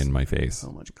coffee in my face.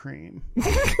 So much cream.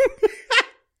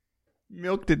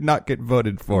 Milk did not get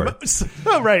voted for.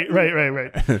 Oh, right.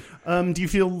 Do you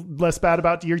feel less bad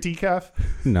about your decaf?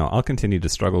 No, I'll continue to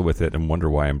struggle with it and wonder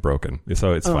why I'm broken.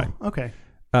 So it's fine. Okay.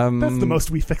 That's the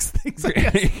most we fix things, I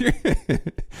guess.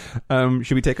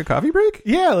 Should we take a coffee break?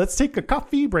 Yeah, let's take a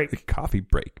coffee break. Coffee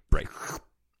break.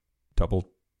 Double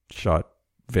shot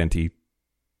venti My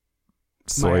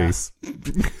soy. ass. This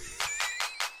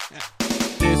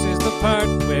is the part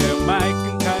where Mike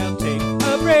and Kyle take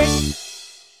a break.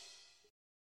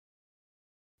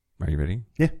 Are you ready?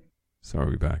 Yeah. So are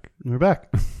we back? We're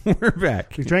back. We're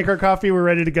back. We drank our coffee. We're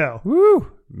ready to go.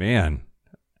 Woo! Man.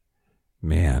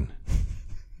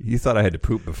 You thought I had to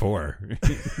poop before.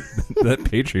 That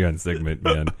Patreon segment,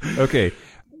 man. Okay.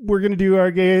 We're going to do our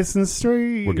gayest and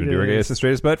straightest. We're going to do our gayest and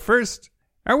straightest, but first,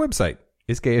 our website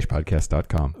is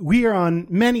gayishpodcast.com. We are on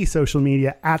many social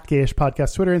media at Gayish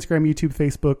Podcast, Twitter, Instagram, YouTube,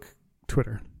 Facebook,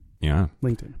 Twitter, Yeah.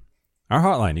 LinkedIn. Our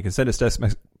hotline, you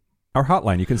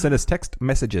can send us text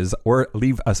messages or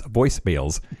leave us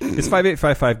voicemails. It's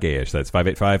 5855-GAYISH. That's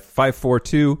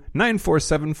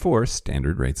 585-542-9474.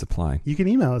 Standard rates apply. You can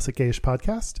email us at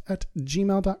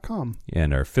gayishpodcast@gmail.com.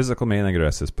 And our physical mailing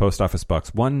address is Post Office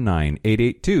Box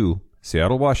 19882,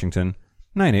 Seattle, Washington,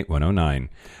 98109.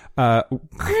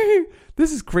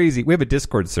 This is crazy. We have a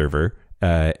Discord server,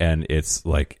 and it's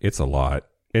a lot.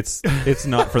 It's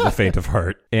not for the faint of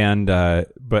heart. And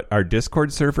but our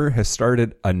Discord server has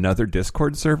started another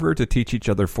Discord server to teach each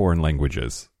other foreign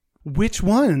languages. Which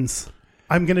ones?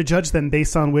 I'm going to judge them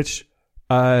based on which.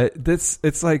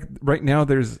 It's like right now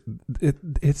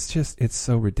it's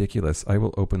so ridiculous. I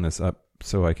will open this up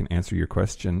so I can answer your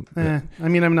question. I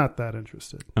mean, I'm not that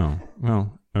interested. Oh,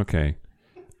 well, okay.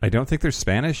 I don't think there's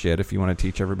Spanish yet if you want to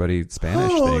teach everybody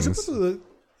Spanish things.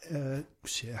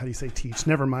 Shit, how do you say teach?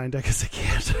 Never mind, I guess I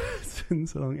can't.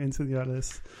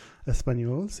 Enseñarles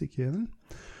español, si quieren.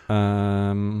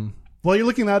 While you're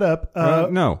looking that up...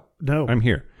 No. I'm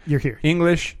here. You're here.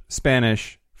 English,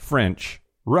 Spanish, French,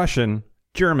 Russian,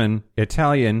 German,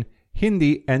 Italian,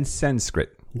 Hindi, and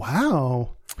Sanskrit.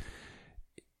 Wow.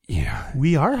 Yeah.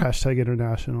 We are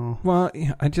 #international. Well,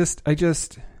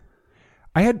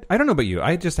 I don't know about you.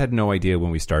 I just had no idea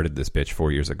when we started this bitch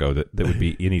 4 years ago that would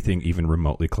be anything even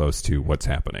remotely close to what's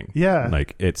happening. Yeah.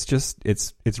 Like,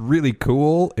 it's really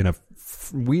cool in a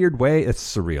weird way. It's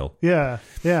surreal. Yeah.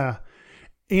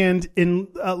 And in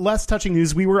less touching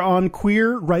news, we were on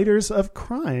Queer Writers of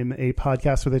Crime, a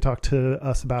podcast where they talk to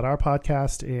us about our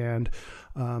podcast and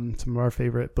some of our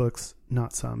favorite books.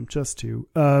 Not some, just two.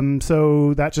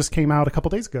 So that just came out a couple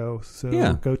days ago. So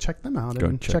yeah. Go check them out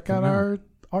and check out our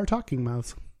talking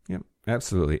mouths. Yep,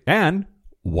 absolutely. And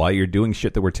while you're doing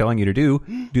shit that we're telling you to do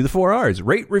the 4 R's.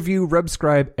 Rate, review,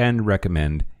 subscribe, and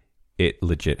recommend. It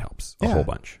legit helps a whole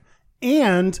bunch.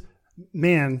 And,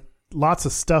 man, lots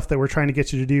of stuff that we're trying to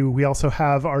get you to do. We also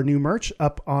have our new merch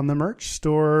up on the merch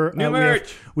store.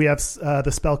 Merch! We have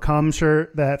the Spell Come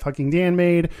shirt that fucking Dan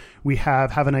made. We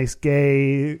have a Nice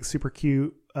Gay, super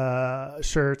cute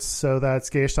shirts. So that's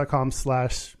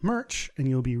gayish.com/merch, and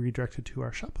you'll be redirected to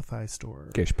our Shopify store.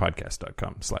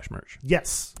 Gayishpodcast.com/merch.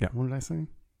 Yes. Yeah. What did I say?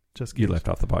 Just you left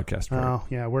off the podcast part. Oh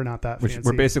yeah, we're not that fancy.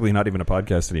 We're basically not even a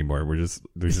podcast anymore. We're just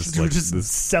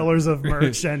sellers of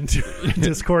merch and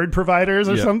Discord providers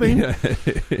or something. Yeah.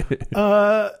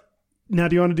 Now,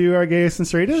 do you want to do our gayest and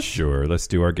straightest? Sure, let's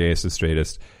do our gayest and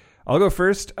straightest. I'll go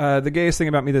first. The gayest thing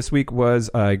about me this week was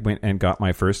I went and got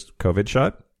my first COVID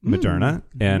shot, Moderna,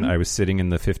 and I was sitting in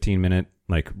the 15-minute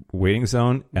waiting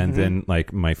zone, and then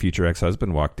my future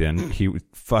ex-husband walked in. He was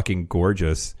fucking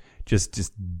gorgeous,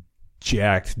 just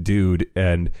jacked dude,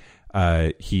 and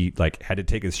he had to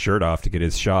take his shirt off to get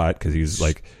his shot because he was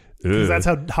like. Because that's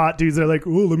how hot dudes are like,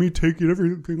 oh, let me take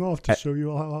everything off to show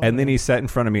you how hot. And then he sat in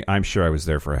front of me. I'm sure I was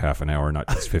there for a half an hour, not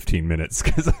just 15 minutes,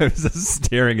 because I was just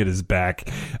staring at his back.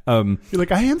 You're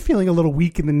like, I am feeling a little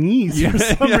weak in the knees for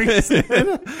some reason.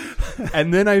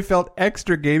 And then I felt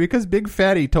extra gay because Big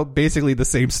Fatty told basically the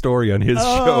same story on his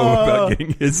show about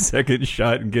getting his second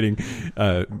shot and getting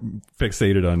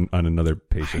fixated on another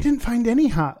patient. I didn't find any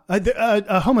hot.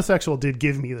 A homosexual did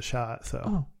give me the shot,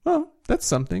 so. Oh, that's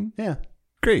something. Yeah.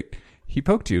 Great. He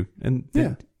poked you, and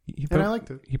and I liked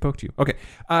it. He poked you. Okay.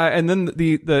 And then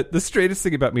the straightest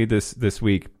thing about me this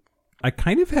week, I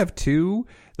kind of have two.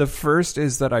 The first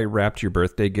is that I wrapped your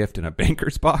birthday gift in a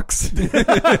banker's box.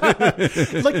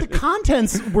 The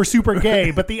contents were super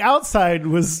gay, but the outside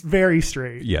was very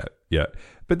straight. Yeah.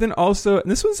 But then also,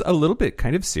 and this was a little bit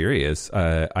kind of serious.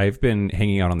 I've been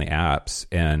hanging out on the apps,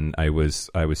 and I was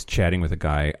chatting with a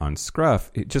guy on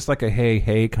Scruff, just like a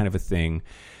hey kind of a thing.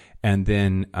 And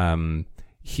then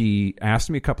he asked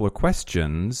me a couple of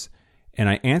questions, and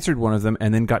I answered one of them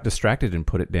and then got distracted and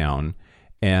put it down.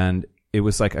 And it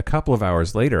was like a couple of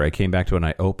hours later, I came back to it and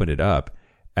I opened it up,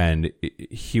 and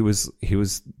he was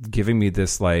giving me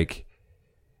this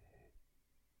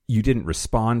you didn't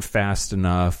respond fast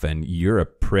enough, and you're a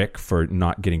prick for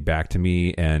not getting back to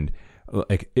me, and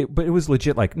but it was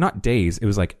legit, not days, it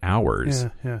was hours.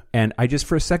 Yeah. And I just,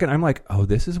 for a second, I'm like, oh,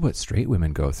 this is what straight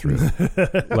women go through.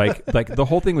 The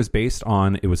whole thing was based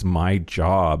on, it was my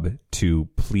job to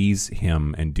please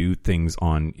him and do things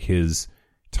on his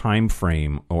time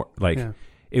frame, or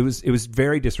it was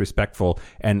very disrespectful.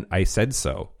 And I said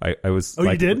so. I was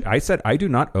you did? I said, I do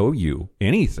not owe you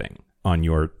anything on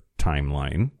your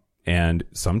timeline. And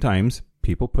sometimes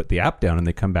people put the app down and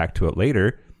they come back to it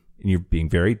later, and you're being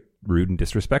very rude and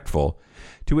disrespectful.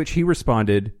 To which he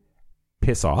responded,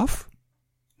 piss off.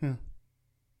 Yeah.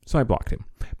 So I blocked him.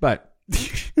 But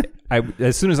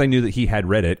as soon as I knew that he had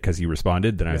read it because he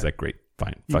responded, then I was like, great,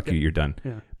 fine, fuck you, you're done.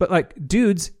 Yeah. But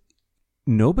dudes,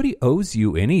 nobody owes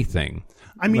you anything.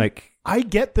 I mean, I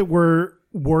get that we're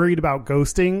worried about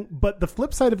ghosting, but the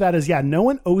flip side of that is, no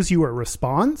one owes you a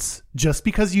response. Just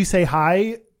because you say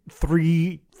hi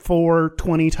 3, 4,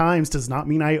 20 times does not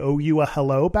mean I owe you a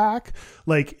hello back.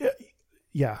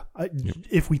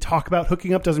 If we talk about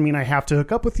hooking up, doesn't mean I have to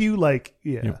hook up with you.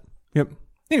 Yep.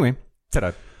 Anyway,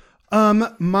 ta-da.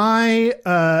 My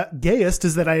gayest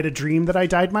is that I had a dream that I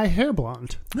dyed my hair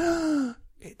blonde.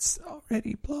 It's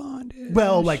already blonde.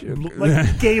 Well, like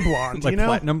gay blonde, like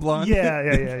platinum blonde. Yeah.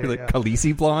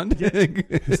 Khaleesi blonde.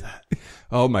 Who's that?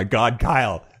 Oh my God,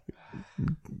 Kyle.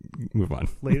 Move on.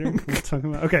 Later, we'll talk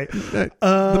about. Okay, the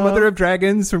Mother of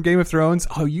Dragons from Game of Thrones.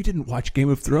 Oh, you didn't watch Game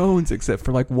of Thrones except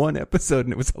for one episode,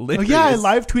 and it was hilarious. Oh yeah, I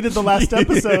live tweeted the last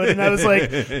episode, and I was like,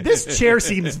 "This chair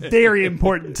seems very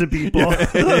important to people."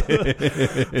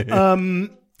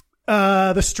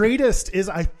 The straightest is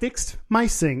I fixed my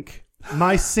sink.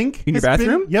 My sink in your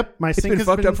bathroom. My sink has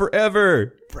been fucked up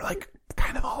forever for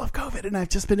kind of all of COVID, and I've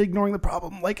just been ignoring the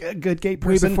problem like a good gay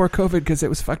person. Way before COVID, because it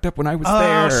was fucked up when I was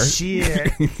there. Oh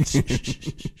shit!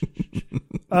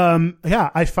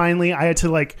 I had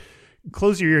to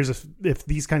close your ears if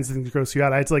these kinds of things gross you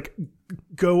out. I had to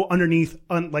go underneath,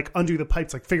 undo the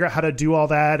pipes, figure out how to do all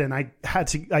that, and I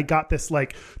got this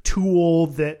tool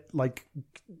that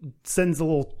sends a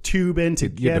little tube in to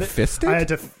get it. Fist it. I had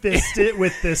to fist it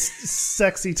with this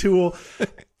sexy tool.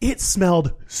 It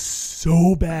smelled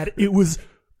so bad. It was.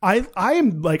 I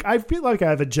feel like I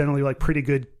have a generally pretty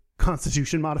good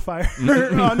constitution modifier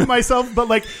on myself, but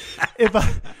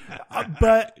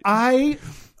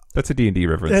that's a D&D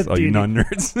reference. All you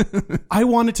non-nerds. I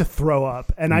wanted to throw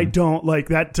up, and I don't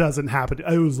that doesn't happen.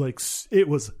 It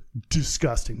was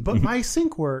disgusting, but my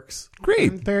sink works.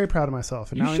 Great. I'm very proud of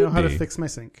myself, and now I know how to fix my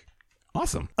sink.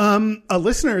 Awesome. I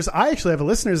actually have a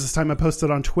listeners this time. I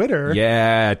posted on Twitter.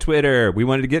 Yeah, Twitter. We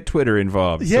wanted to get Twitter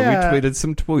involved. Yeah. So we tweeted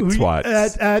some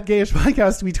twats. At Gayish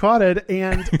Podcast, we twatted.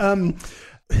 And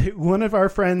one of our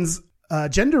friends,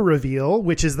 Gender Reveal,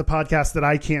 which is the podcast that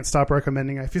I can't stop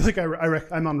recommending. I feel like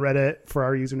I'm on Reddit for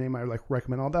our username. I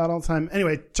recommend all that all the time.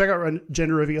 Anyway, check out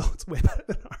Gender Reveal. It's way better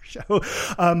than our show.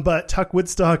 But Tuck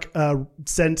Woodstock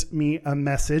sent me a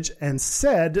message and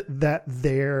said that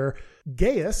their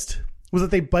gayest was that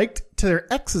they biked to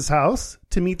their ex's house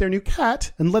to meet their new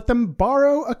cat and let them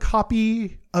borrow a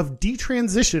copy of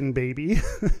detransition, baby,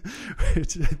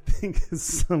 which I think is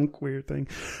some queer thing.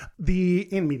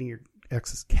 And meeting your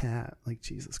ex's cat, like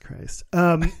Jesus Christ.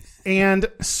 And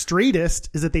straightest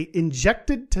is that they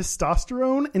injected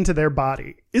testosterone into their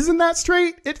body. Isn't that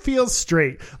straight? It feels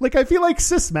straight. Like, I feel like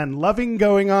cis men loving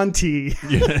going on T.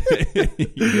 Yeah.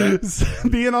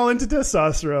 Being all into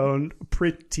testosterone,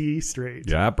 pretty straight.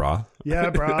 Yeah, brah.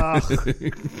 Yeah, brah.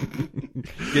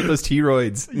 Get those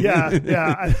T-roids.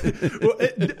 Yeah.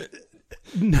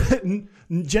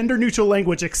 Gender neutral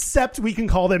language, except we can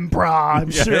call them bra,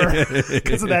 I'm sure,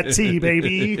 because of that T,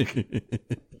 baby.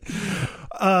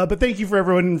 But thank you for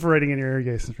everyone for writing in your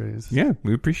gay stories. Yeah,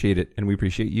 we appreciate it, and we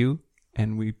appreciate you,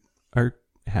 and we are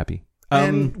happy.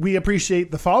 And we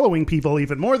appreciate the following people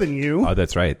even more than you. Oh,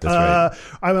 that's right. That's right.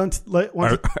 I want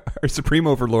Our supreme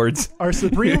overlords. our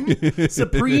supreme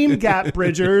gap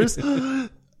bridgers.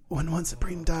 When one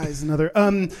supreme dies, another.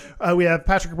 We have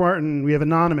Patrick Martin. We have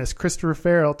Anonymous, Christopher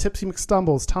Farrell, Tipsy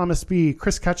McStumbles, Thomas B,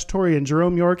 Chris Cacciatore,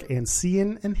 Jerome York, and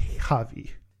Cian and Javi.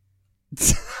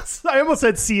 I almost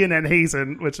said Cian and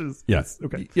Hazen, which is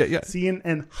okay. Yeah. Cian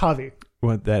and Javi.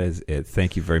 Well, that is it.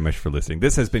 Thank you very much for listening.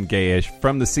 This has been Gayish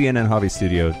from the CNN Hobby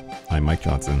Studio. I'm Mike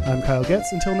Johnson. I'm Kyle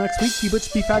Getz. Until next week, be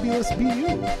butch, be fabulous, be you.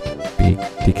 Be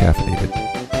decaffeinated.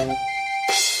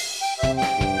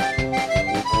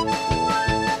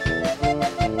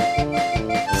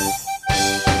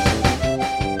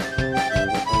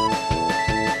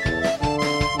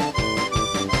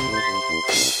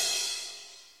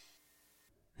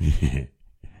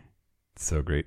 So great.